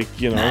to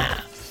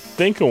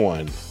think of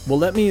one? Well,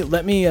 let me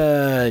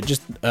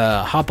just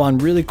hop on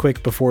really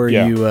quick before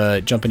you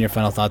jump in your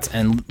final thoughts,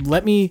 and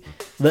let me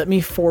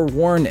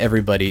forewarn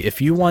everybody. If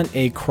you want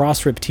a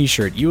Crossrip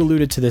T-shirt, you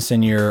alluded to this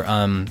in your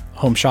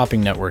Home Shopping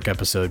Network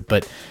episode,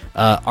 but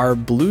our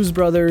Blues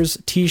Brothers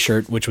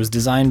T-shirt, which was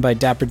designed by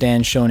Dapper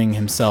Dan Schoening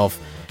himself,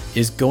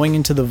 is going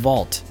into the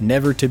vault,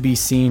 never to be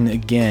seen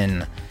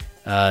again,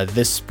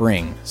 this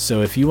spring.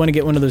 So if you want to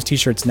get one of those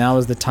T-shirts, now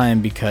is the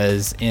time,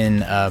 because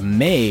in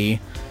May,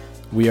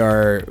 we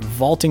are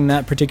vaulting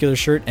that particular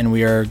shirt, and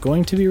we are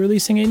going to be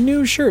releasing a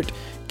new shirt,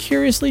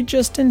 curiously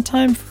just in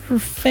time for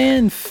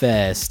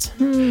FanFest.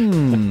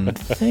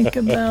 Think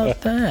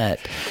about that.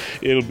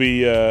 It'll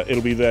be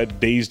that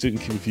Dazed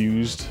and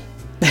Confused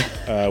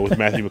with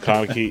Matthew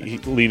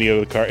McConaughey leaning out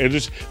of the car.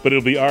 But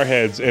it'll be our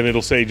heads, and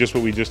it'll say just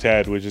what we just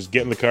had, which is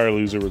 "Get in the car,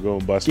 loser. We're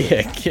going busting."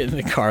 Yeah, get in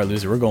the car,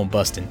 loser. We're going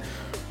busting.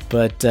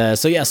 But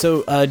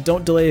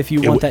don't delay if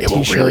you want that T-shirt. It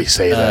won't really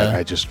say that.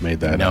 I just made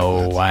that.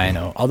 No, I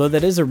know. Although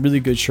that is a really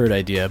good shirt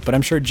idea. But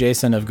I'm sure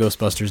Jason of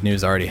Ghostbusters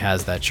News already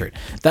has that shirt.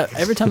 That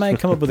every time I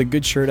come up with a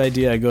good shirt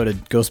idea, I go to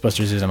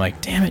Ghostbusters News. I'm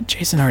like, damn it,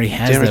 Jason already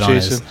has that on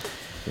his.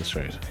 That's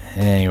right.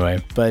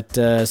 Anyway,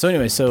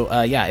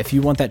 if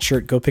you want that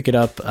shirt, go pick it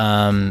up.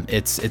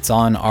 It's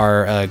on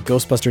our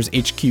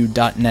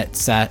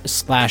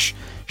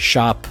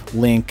GhostbustersHQ.net/shop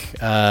link,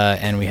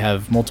 and we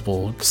have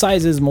multiple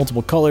sizes,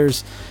 multiple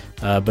colors.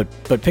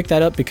 But pick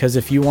that up, because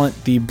if you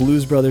want the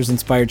Blues Brothers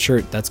inspired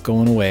shirt, that's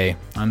going away.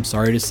 I'm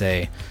sorry to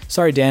say.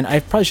 Sorry, Dan. I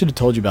probably should have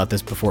told you about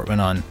this before it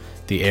went on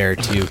the air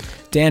too.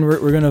 Dan,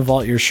 we're going to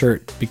vault your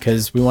shirt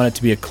because we want it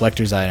to be a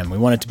collector's item. We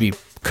want it to be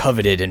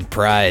coveted and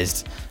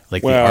prized,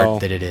 like the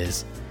art that it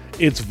is.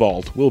 It's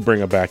vault. We'll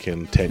bring it back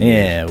in 10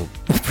 years. Yeah,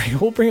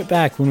 we'll bring it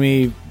back when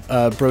we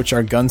broach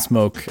our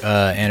Gunsmoke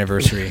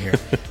anniversary here.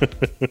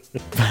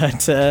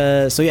 But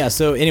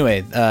so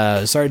anyway,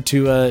 sorry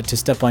to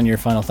step on your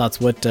final thoughts.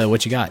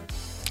 What you got?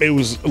 It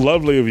was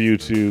lovely of you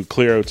to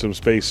clear out some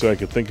space so I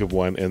could think of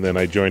one, and then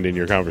I joined in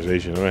your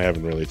conversation, and I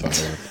haven't really thought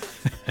of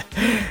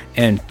it.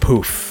 And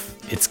poof,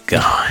 it's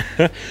gone.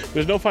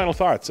 There's no final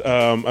thoughts.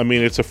 I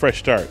mean, it's a fresh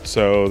start,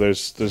 so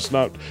there's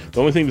not. The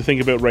only thing to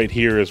think about right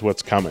here is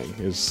what's coming.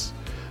 Is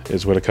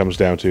what it comes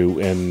down to,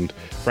 and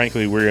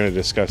frankly, we're going to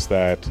discuss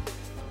that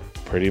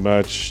pretty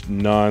much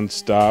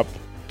nonstop.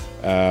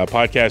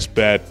 Podcast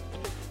bet.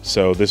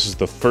 So this is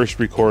the first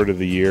record of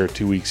the year,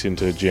 2 weeks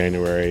into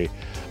January.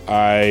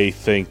 I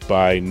think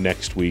by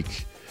next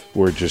week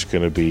it's just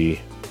going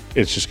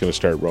to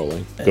start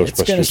rolling.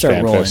 It's going to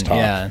start rolling.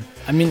 Yeah,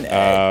 I mean,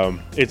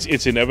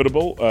 it's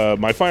inevitable.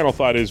 My final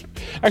thought is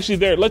actually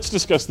there. Let's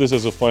discuss this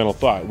as a final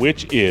thought,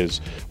 which is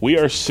we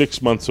are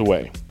 6 months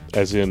away,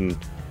 as in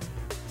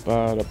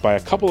by a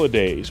couple of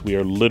days. We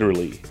are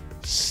literally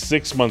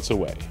 6 months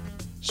away,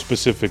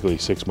 specifically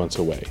 6 months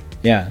away.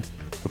 Yeah,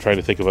 I'm trying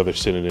to think of other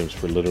synonyms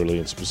for literally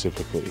and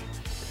specifically.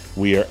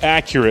 We are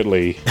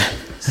accurately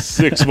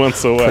 6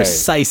 months away.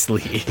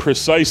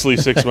 Precisely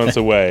 6 months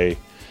away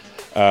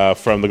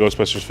from the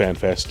Ghostbusters Fan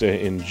Fest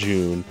in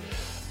June.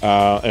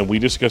 And we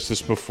discussed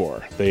this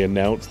before. They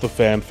announced the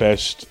Fan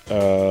Fest,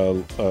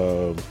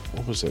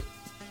 what was it?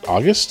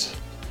 August?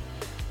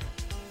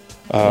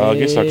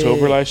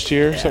 October last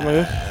year, something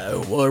like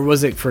that. Or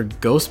was it for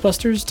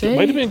Ghostbusters Day? It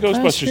might have been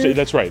Ghostbusters Day.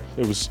 That's right.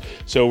 It was.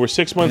 So we're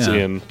 6 months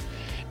in.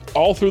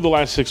 All through the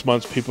last 6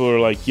 months, people are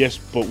like, yes,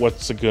 but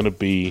what's it going to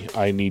be?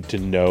 I need to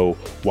know,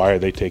 why are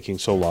they taking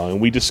so long? And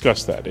we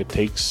discussed that. It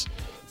takes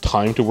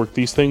time to work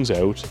these things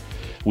out.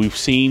 We've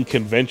seen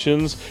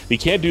conventions. You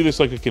can't do this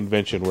like a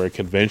convention where a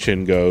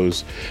convention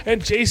goes,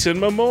 and Jason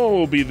Momoa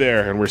will be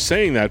there. And we're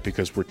saying that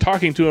because we're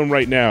talking to him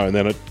right now. And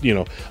then,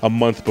 a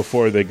month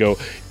before they go,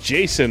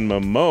 Jason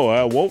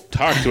Momoa won't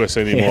talk to us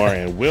anymore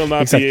and will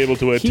not be able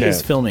to attend. He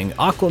is filming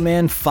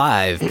Aquaman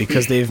 5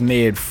 because they've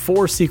made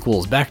 4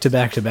 sequels back to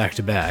back to back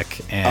to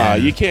back.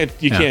 And you can't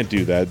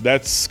do that.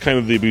 That's kind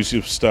of the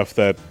abusive stuff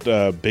that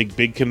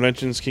big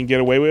conventions can get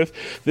away with.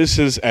 This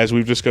is, as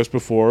we've discussed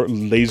before,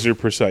 laser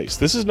precise.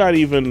 This is not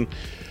even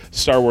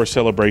Star Wars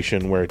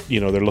Celebration where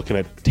they're looking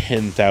at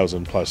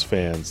 10,000 plus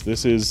fans.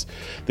 This is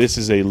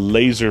a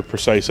laser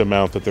precise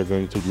amount that they're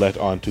going to let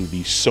onto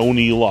the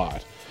Sony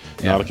lot,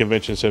 not a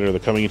convention center. They're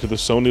coming into the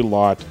Sony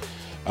lot,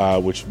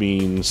 which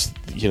means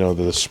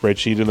the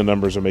spreadsheet and the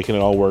numbers are making it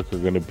all work are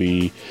going to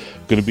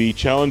be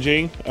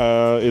challenging,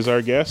 is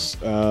our guess.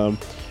 And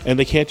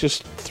they can't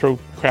just throw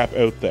crap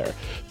out there.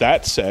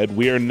 That said,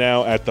 we are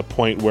now at the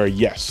point where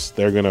yes,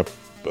 they're going to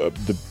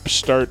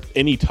start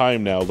any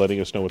time now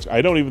letting us know what's.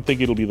 I don't even think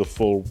it'll be the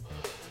full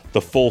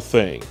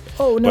thing.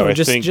 Oh no,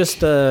 just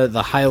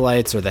the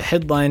highlights or the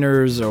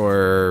headliners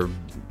or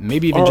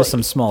maybe even just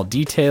some small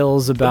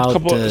details about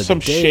some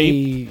day.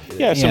 Shape.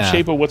 Yeah, some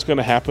shape of what's going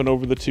to happen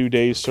over the 2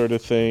 days, sort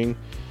of thing.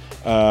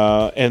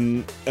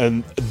 And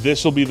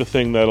this will be the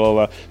thing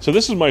that'll. So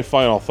this is my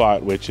final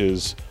thought, which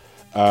is,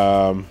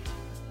 and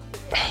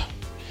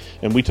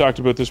we talked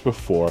about this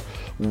before.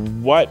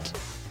 What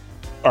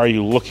are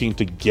you looking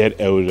to get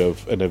out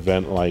of an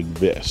event like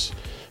this?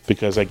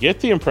 Because I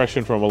get the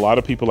impression from a lot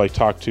of people I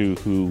talk to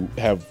who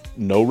have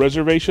no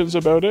reservations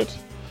about it.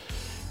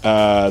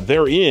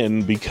 They're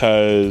in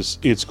because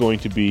it's going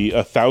to be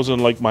 1,000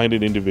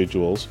 like-minded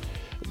individuals.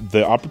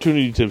 The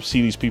opportunity to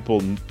see these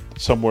people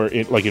somewhere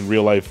in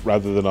real life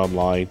rather than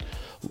online,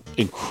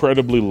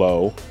 incredibly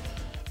low.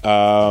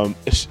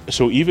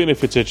 So even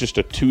if it's just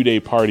a 2-day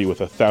party with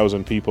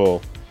 1,000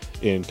 people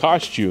in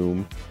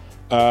costume,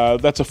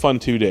 that's a fun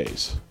 2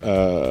 days,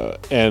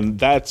 and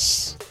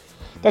that's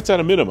at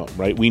a minimum,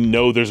 right? We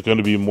know there's going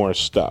to be more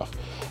stuff.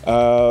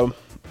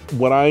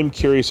 What I'm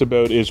curious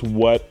about is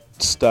what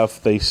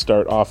stuff they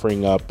start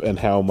offering up and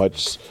how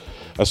much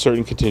a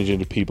certain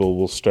contingent of people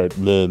will start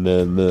about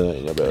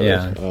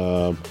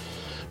it.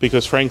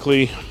 Because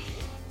frankly,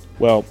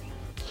 well,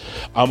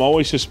 I'm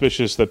always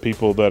suspicious that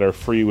people that are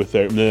free with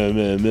their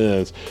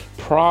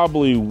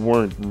probably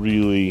weren't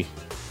really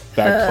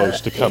that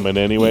close to coming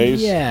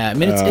anyways. Yeah, I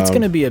mean, it's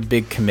going to be a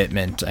big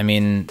commitment. I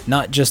mean,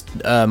 not just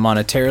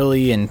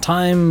monetarily in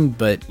time,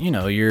 but,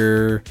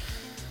 you're...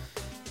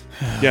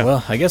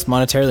 Well, I guess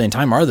monetarily and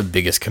time are the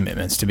biggest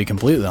commitments, to be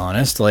completely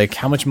honest. Like,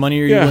 how much money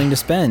are you willing to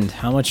spend?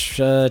 How much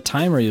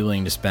time are you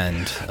willing to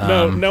spend?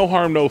 No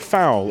harm, no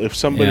foul. If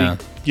somebody,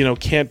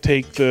 can't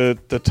take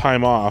the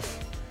time off,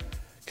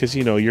 because,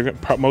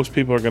 most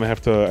people are going to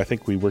have to, I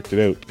think we worked it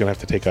out, going to have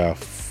to take a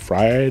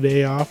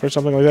Friday off or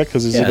something like that,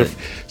 because is it a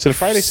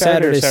Friday,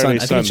 Saturday, or Saturday,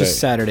 Sunday? I think it's just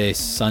Saturday,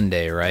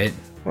 Sunday, right?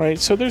 Right,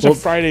 so there's a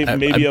Friday,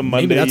 maybe a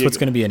Monday. Maybe that's what's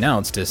going to be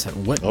announced, is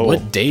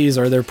what days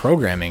are there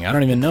programming? I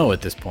don't even know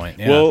at this point.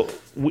 Yeah. Well,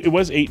 it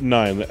was 8 and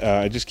 9.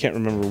 I just can't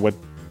remember what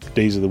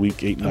days of the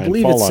week 8 and 9 I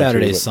believe it's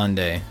Saturday,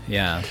 Sunday,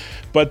 yeah.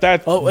 But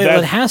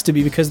it has to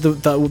be because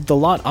the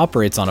lot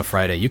operates on a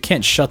Friday. You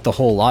can't shut the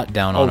whole lot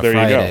down on a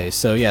Friday.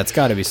 So, yeah, it's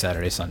got to be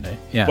Saturday, Sunday.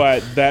 Yeah.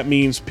 But that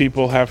means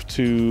people have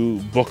to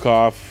book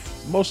off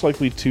most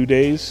likely 2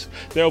 days.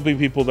 There'll be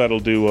people that'll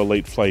do a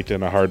late flight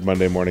and a hard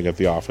Monday morning at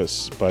the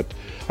office, but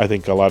I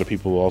think a lot of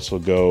people will also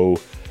go,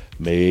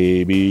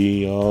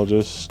 maybe I'll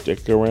just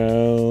stick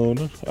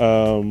around.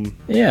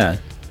 Yeah.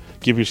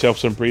 Give yourself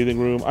some breathing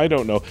room. I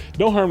don't know.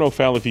 No harm, no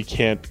foul if you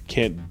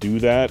can't do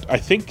that. I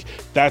think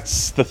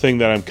that's the thing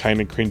that I'm kind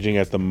of cringing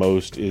at the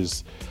most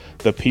is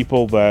the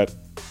people that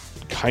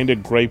kind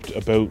of griped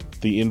about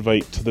the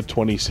invite to the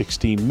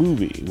 2016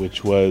 movie,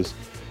 which was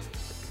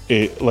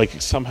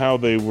somehow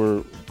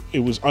it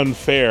was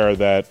unfair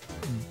that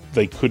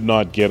they could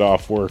not get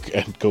off work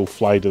and go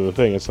fly to the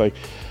thing. It's like,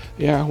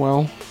 yeah,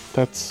 well,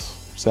 that's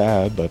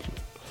sad, but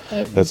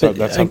that's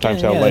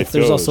sometimes how life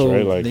there's goes, also,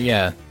 right? Like,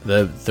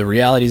 the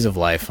realities of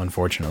life,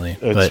 unfortunately.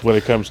 That's what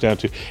it comes down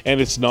to.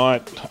 And it's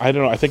not, I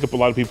don't know, I think a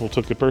lot of people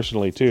took it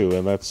personally too,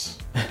 and that's...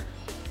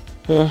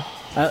 so,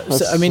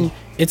 I mean,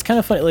 it's kind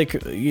of funny,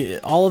 like,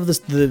 all of this,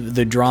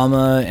 the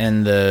drama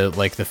and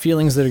the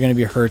feelings that are going to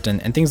be hurt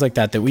and things like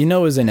that we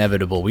know is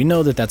inevitable. We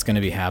know that that's going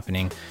to be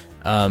happening.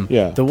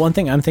 The one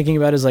thing I'm thinking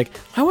about is, like,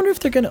 I wonder if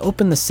they're going to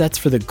open the sets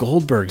for the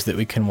Goldbergs that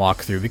we can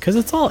walk through, because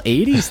it's all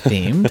 80s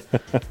themed.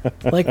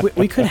 Like,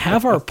 we could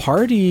have our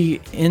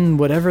party in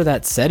whatever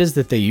that set is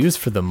that they use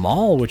for the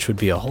mall, which would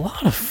be a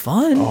lot of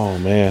fun. Oh,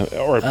 man.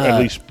 Or at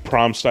least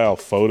prom-style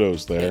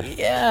photos there.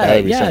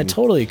 Yeah,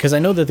 totally. Because I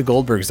know that the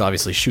Goldbergs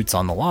obviously shoots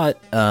on the lot.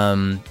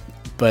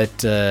 Those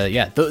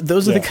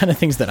are the kind of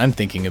things that I'm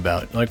thinking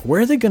about. Like,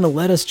 where are they going to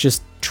let us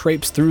just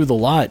traipse through the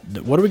lot?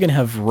 What are we going to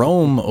have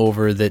roam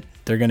over that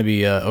they're going to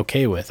be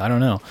okay with? I don't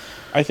know.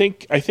 I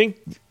think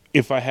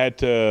if I had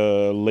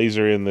to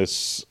laser in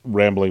this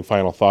rambling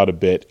final thought a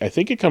bit, I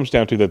think it comes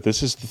down to that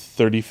this is the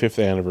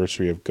 35th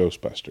anniversary of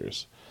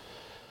Ghostbusters.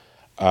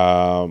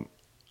 And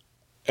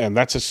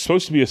that's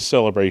supposed to be a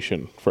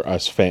celebration for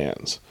us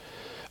fans.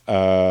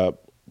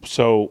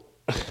 So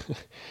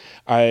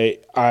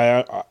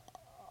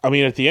I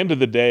mean, at the end of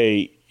the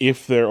day,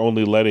 if they're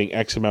only letting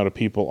X amount of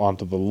people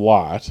onto the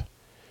lot,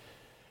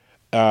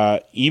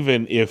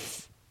 even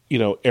if,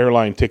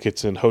 airline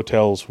tickets and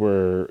hotels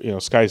were,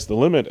 sky's the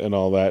limit and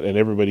all that, and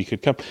everybody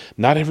could come,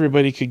 not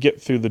everybody could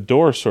get through the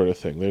door, sort of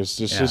thing. There's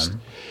just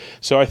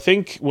so I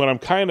think what I'm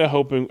kind of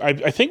hoping,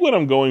 I think what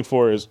I'm going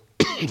for is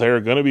there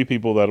are going to be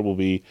people that will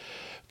be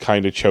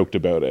kind of choked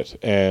about it,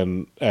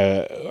 and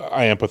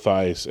I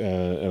empathize,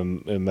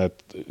 and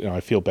that I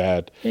feel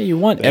bad. Yeah, you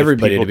want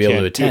everybody to be able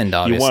to attend.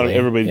 Obviously, you want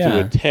everybody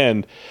to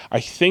attend. I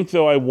think,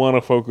 though, I want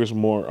to focus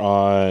more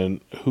on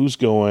who's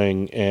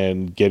going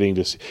and getting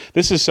to see.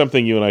 This is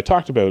something you and I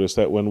talked about. Is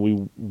that when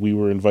we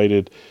were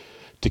invited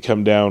to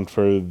come down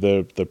for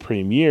the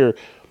premiere,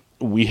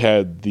 we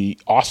had the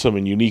awesome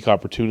and unique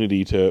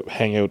opportunity to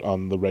hang out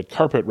on the red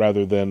carpet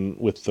rather than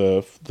with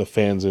the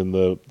fans in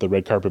the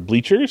red carpet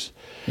bleachers.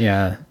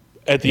 Yeah.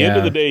 At the end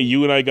of the day,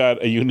 you and I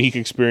got a unique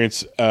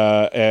experience,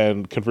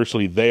 and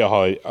conversely, they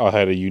all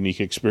had a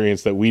unique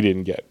experience that we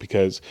didn't get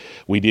because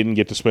we didn't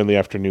get to spend the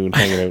afternoon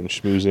hanging out and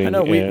schmoozing. I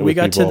know we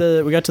got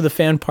to the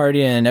fan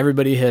party and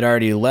everybody had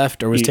already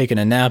left or was taking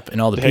a nap, and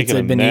all the pizza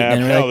had been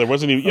eaten. And there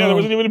wasn't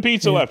even a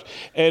pizza left.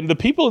 And the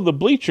people in the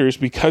bleachers,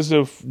 because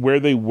of where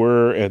they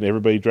were and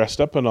everybody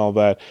dressed up and all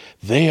that,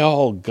 they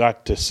all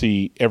got to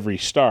see every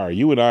star.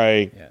 You and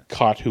I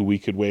caught who we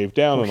could wave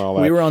down and all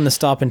that. We were on the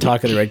stop and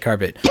talk of the red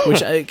carpet,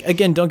 which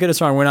again, don't get us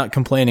wrong, we're not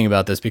complaining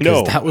about this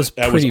because that was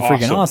pretty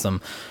freaking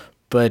awesome.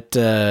 But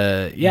we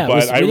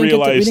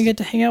didn't get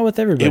to hang out with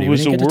everybody. It was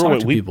we didn't get to talk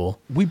to people.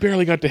 We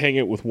barely got to hang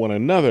out with one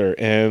another,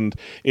 and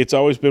it's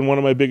always been one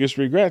of my biggest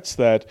regrets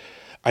that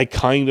I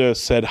kind of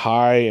said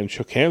hi and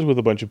shook hands with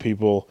a bunch of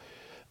people,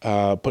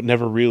 but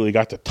never really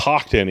got to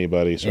talk to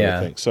anybody, sort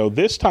of thing. So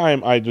this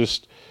time, I'm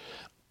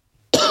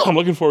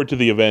looking forward to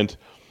the event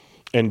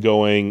and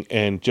going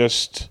and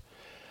just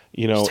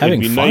having it'd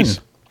be fun. nice.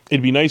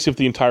 It'd be nice if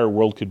the entire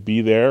world could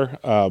be there,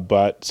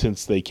 but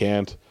since they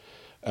can't,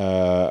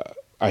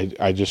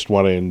 I just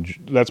want to.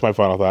 That's my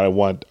final thought.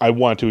 I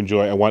want to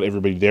enjoy. I want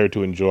everybody there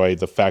to enjoy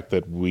the fact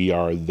that we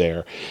are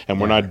there, and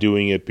we're not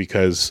doing it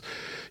because,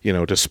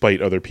 to spite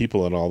other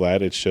people and all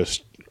that. It's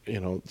just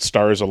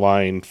stars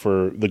align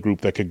for the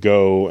group that could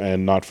go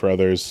and not for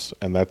others,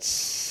 and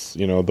that's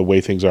the way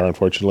things are,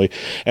 unfortunately.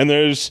 And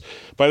there's,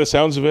 by the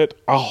sounds of it,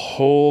 a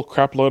whole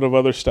crap load of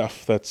other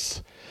stuff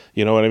that's.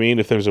 You know what I mean?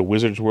 If there's a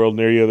Wizard's World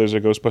near you, there's a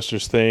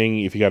Ghostbusters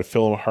thing. If you got a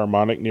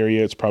Philharmonic near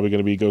you, it's probably going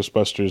to be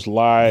Ghostbusters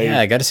Live. Yeah,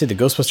 I got to see the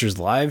Ghostbusters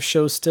Live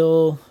show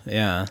still.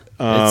 Yeah.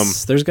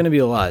 There's going to be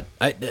a lot.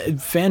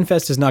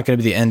 FanFest is not going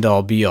to be the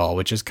end-all, be-all,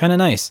 which is kind of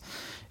nice.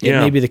 It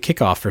may be the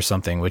kickoff for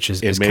something, which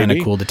is kind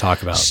of cool to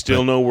talk about.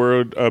 Still no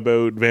word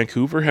about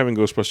Vancouver having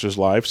Ghostbusters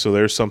Live, so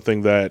there's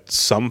something that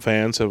some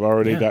fans have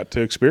already got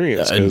to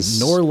experience.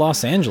 Nor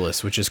Los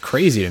Angeles, which is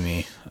crazy to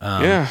me.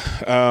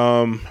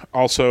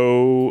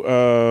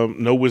 Also,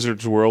 no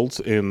Wizard's World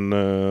in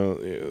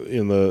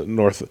the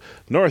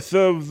north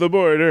of the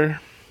border,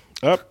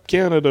 up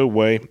Canada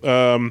way.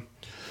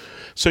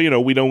 So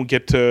we don't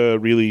get to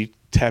really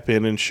tap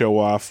in and show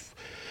off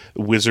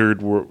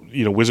Wizards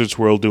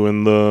World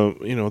doing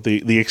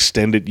the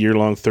extended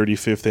year-long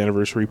 35th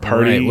anniversary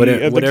party,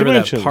 right. Whatever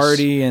that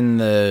party and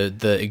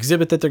the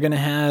exhibit that they're going to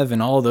have,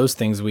 and all those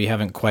things. We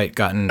haven't quite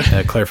gotten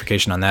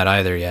clarification on that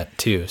either yet,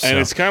 too. So. And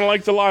it's kind of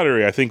like the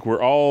lottery. I think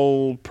we're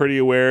all pretty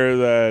aware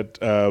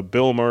that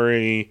Bill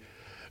Murray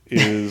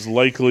is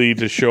likely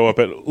to show up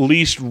at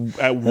least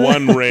at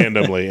one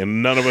randomly,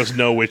 and none of us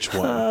know which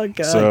one. Oh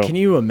God! So, can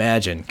you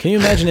imagine? Can you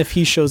imagine if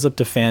he shows up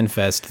to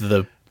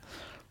FanFest?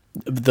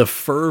 The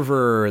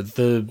fervor,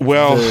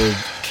 the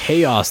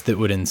chaos that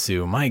would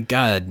ensue. My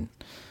God.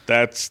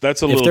 That's a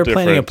little different. If they're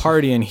planning a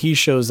party and he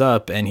shows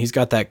up and he's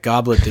got that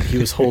goblet that he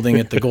was holding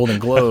at the Golden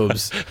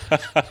Globes,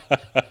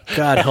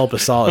 God help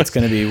us all. It's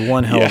going to be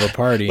one hell of a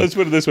party. Let's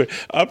put it this way.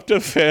 Up to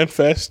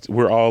FanFest,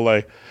 we're all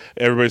like,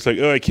 everybody's like,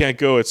 oh, I can't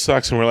go. It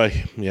sucks. And we're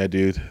like, yeah,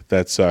 dude,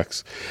 that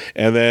sucks.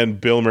 And then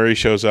Bill Murray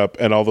shows up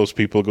and all those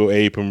people go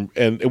ape.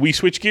 And we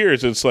switch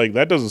gears. It's like,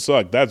 that doesn't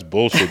suck. That's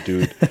bullshit,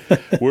 dude.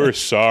 We're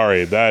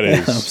sorry. That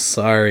is. I'm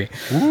sorry.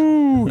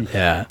 Woo.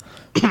 Yeah.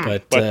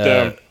 But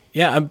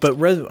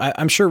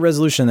I'm sure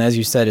resolution, as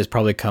you said, is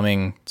probably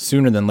coming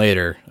sooner than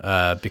later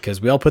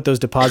because we all put those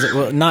deposits.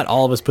 Well, not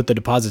all of us put the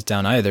deposits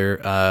down either.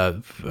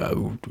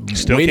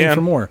 Still waiting for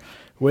more.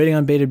 Waiting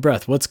on bated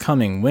breath. What's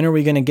coming? When are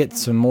we going to get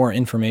some more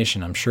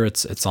information? I'm sure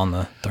it's on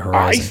the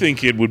horizon. I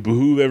think it would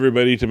behoove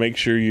everybody to make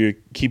sure you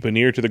keep an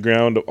ear to the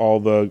ground of all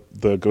the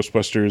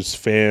Ghostbusters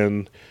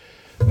fan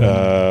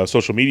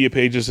social media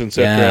pages,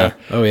 etc. Yeah.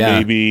 Oh yeah.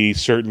 Maybe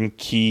certain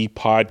key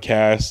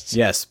podcasts.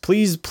 Yes.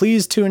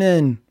 Please tune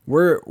in.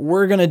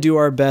 We're gonna do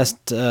our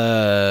best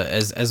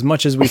as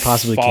much as we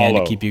possibly can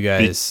to keep you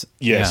guys.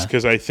 Yes,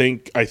 because I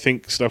think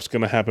stuff's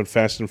gonna happen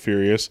fast and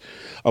furious.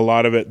 A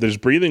lot of it, there's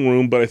breathing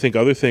room, but I think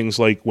other things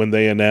like when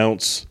they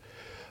announce,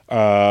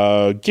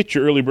 get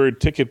your early bird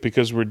ticket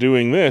because we're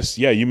doing this.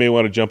 Yeah, you may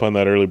want to jump on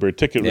that early bird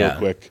ticket real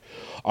quick,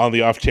 on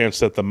the off chance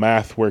that the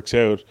math works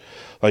out.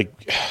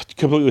 Like,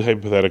 completely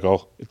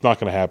hypothetical. It's not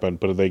going to happen.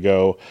 But if they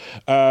go,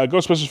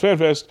 Ghostbusters Fan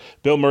Fest,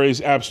 Bill Murray's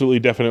absolutely,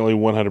 definitely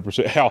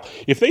 100%. Hell,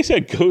 if they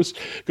said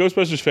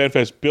Ghostbusters Fan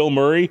Fest, Bill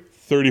Murray,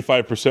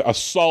 35%, a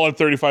solid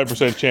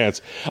 35%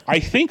 chance. I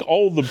think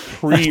all the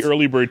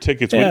pre-early bird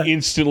tickets would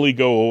instantly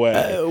go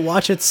away.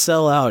 Watch it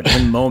sell out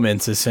in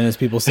moments as soon as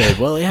people say,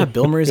 well, yeah,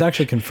 Bill Murray's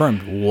actually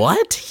confirmed.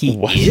 What? He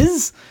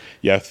is?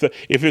 Yeah,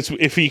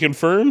 if he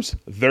confirms,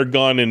 they're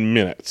gone in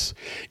minutes.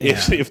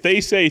 If they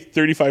say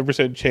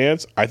 35%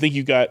 chance, I think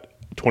you got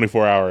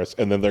 24 hours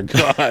and then they're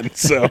gone.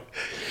 So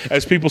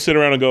as people sit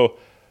around and go,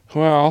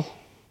 well,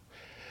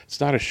 it's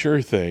not a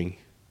sure thing,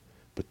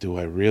 but do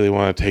I really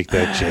want to take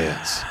that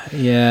chance?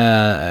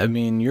 Yeah, I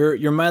mean,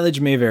 your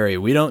mileage may vary.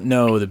 We don't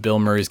know that Bill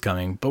Murray's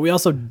coming, but we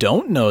also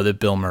don't know that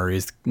Bill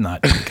Murray's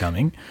not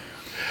coming.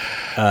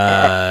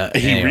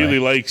 He really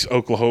likes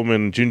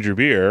Oklahoman ginger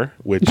beer,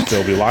 which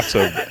there'll be lots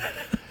of.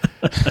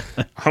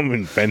 I'm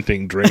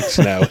inventing drinks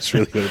now. It's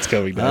really what it's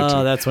coming down to.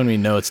 Oh, that's when we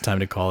know it's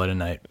time to call it a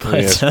night.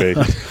 But,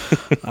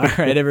 all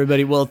right,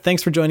 everybody. Well,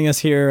 thanks for joining us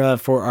here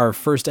for our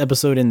first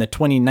episode in the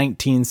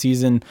 2019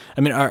 season.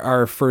 I mean,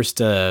 our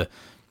first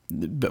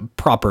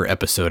proper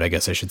episode, I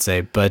guess I should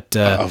say. But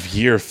of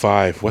year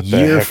 5. What the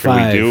heck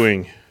are we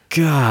doing?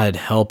 God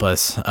help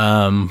us.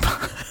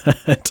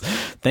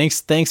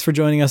 Thanks for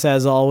joining us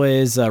as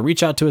always.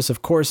 Reach out to us,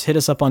 of course. Hit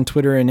us up on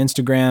Twitter and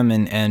Instagram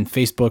and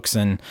Facebooks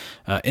and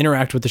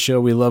interact with the show.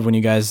 We love when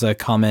you guys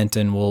comment,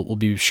 and we'll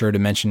be sure to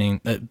mention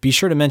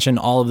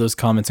all of those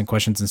comments and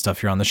questions and stuff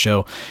here on the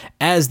show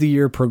as the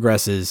year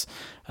progresses.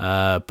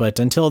 But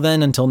until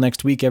then, until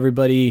next week,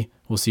 everybody,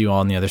 we'll see you all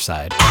on the other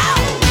side.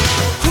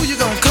 Who you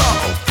gonna call?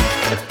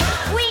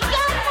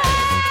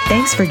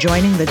 Thanks for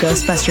joining the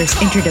Ghostbusters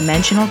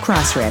Interdimensional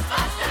Crossrip.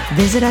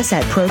 Visit us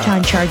at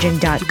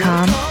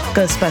protoncharging.com,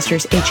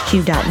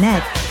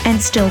 ghostbustershq.net, and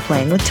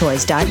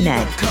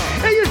stillplayingwithtoys.net.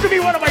 That used to be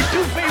one of my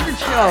 2 favorite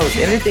shows.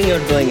 Anything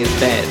you're doing is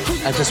bad.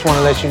 I just want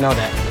to let you know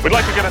that. We'd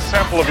like to get a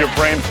sample of your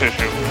brain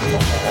tissue.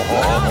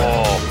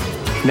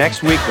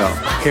 Next week, though,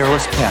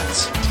 hairless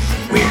pets.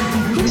 Weird.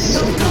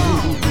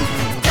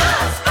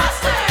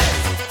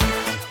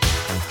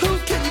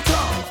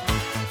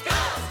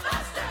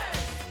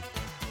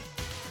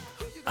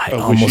 I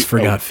almost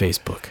forgot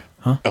Facebook.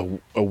 Huh?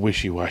 A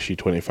wishy-washy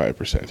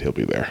 25%. He'll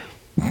be there.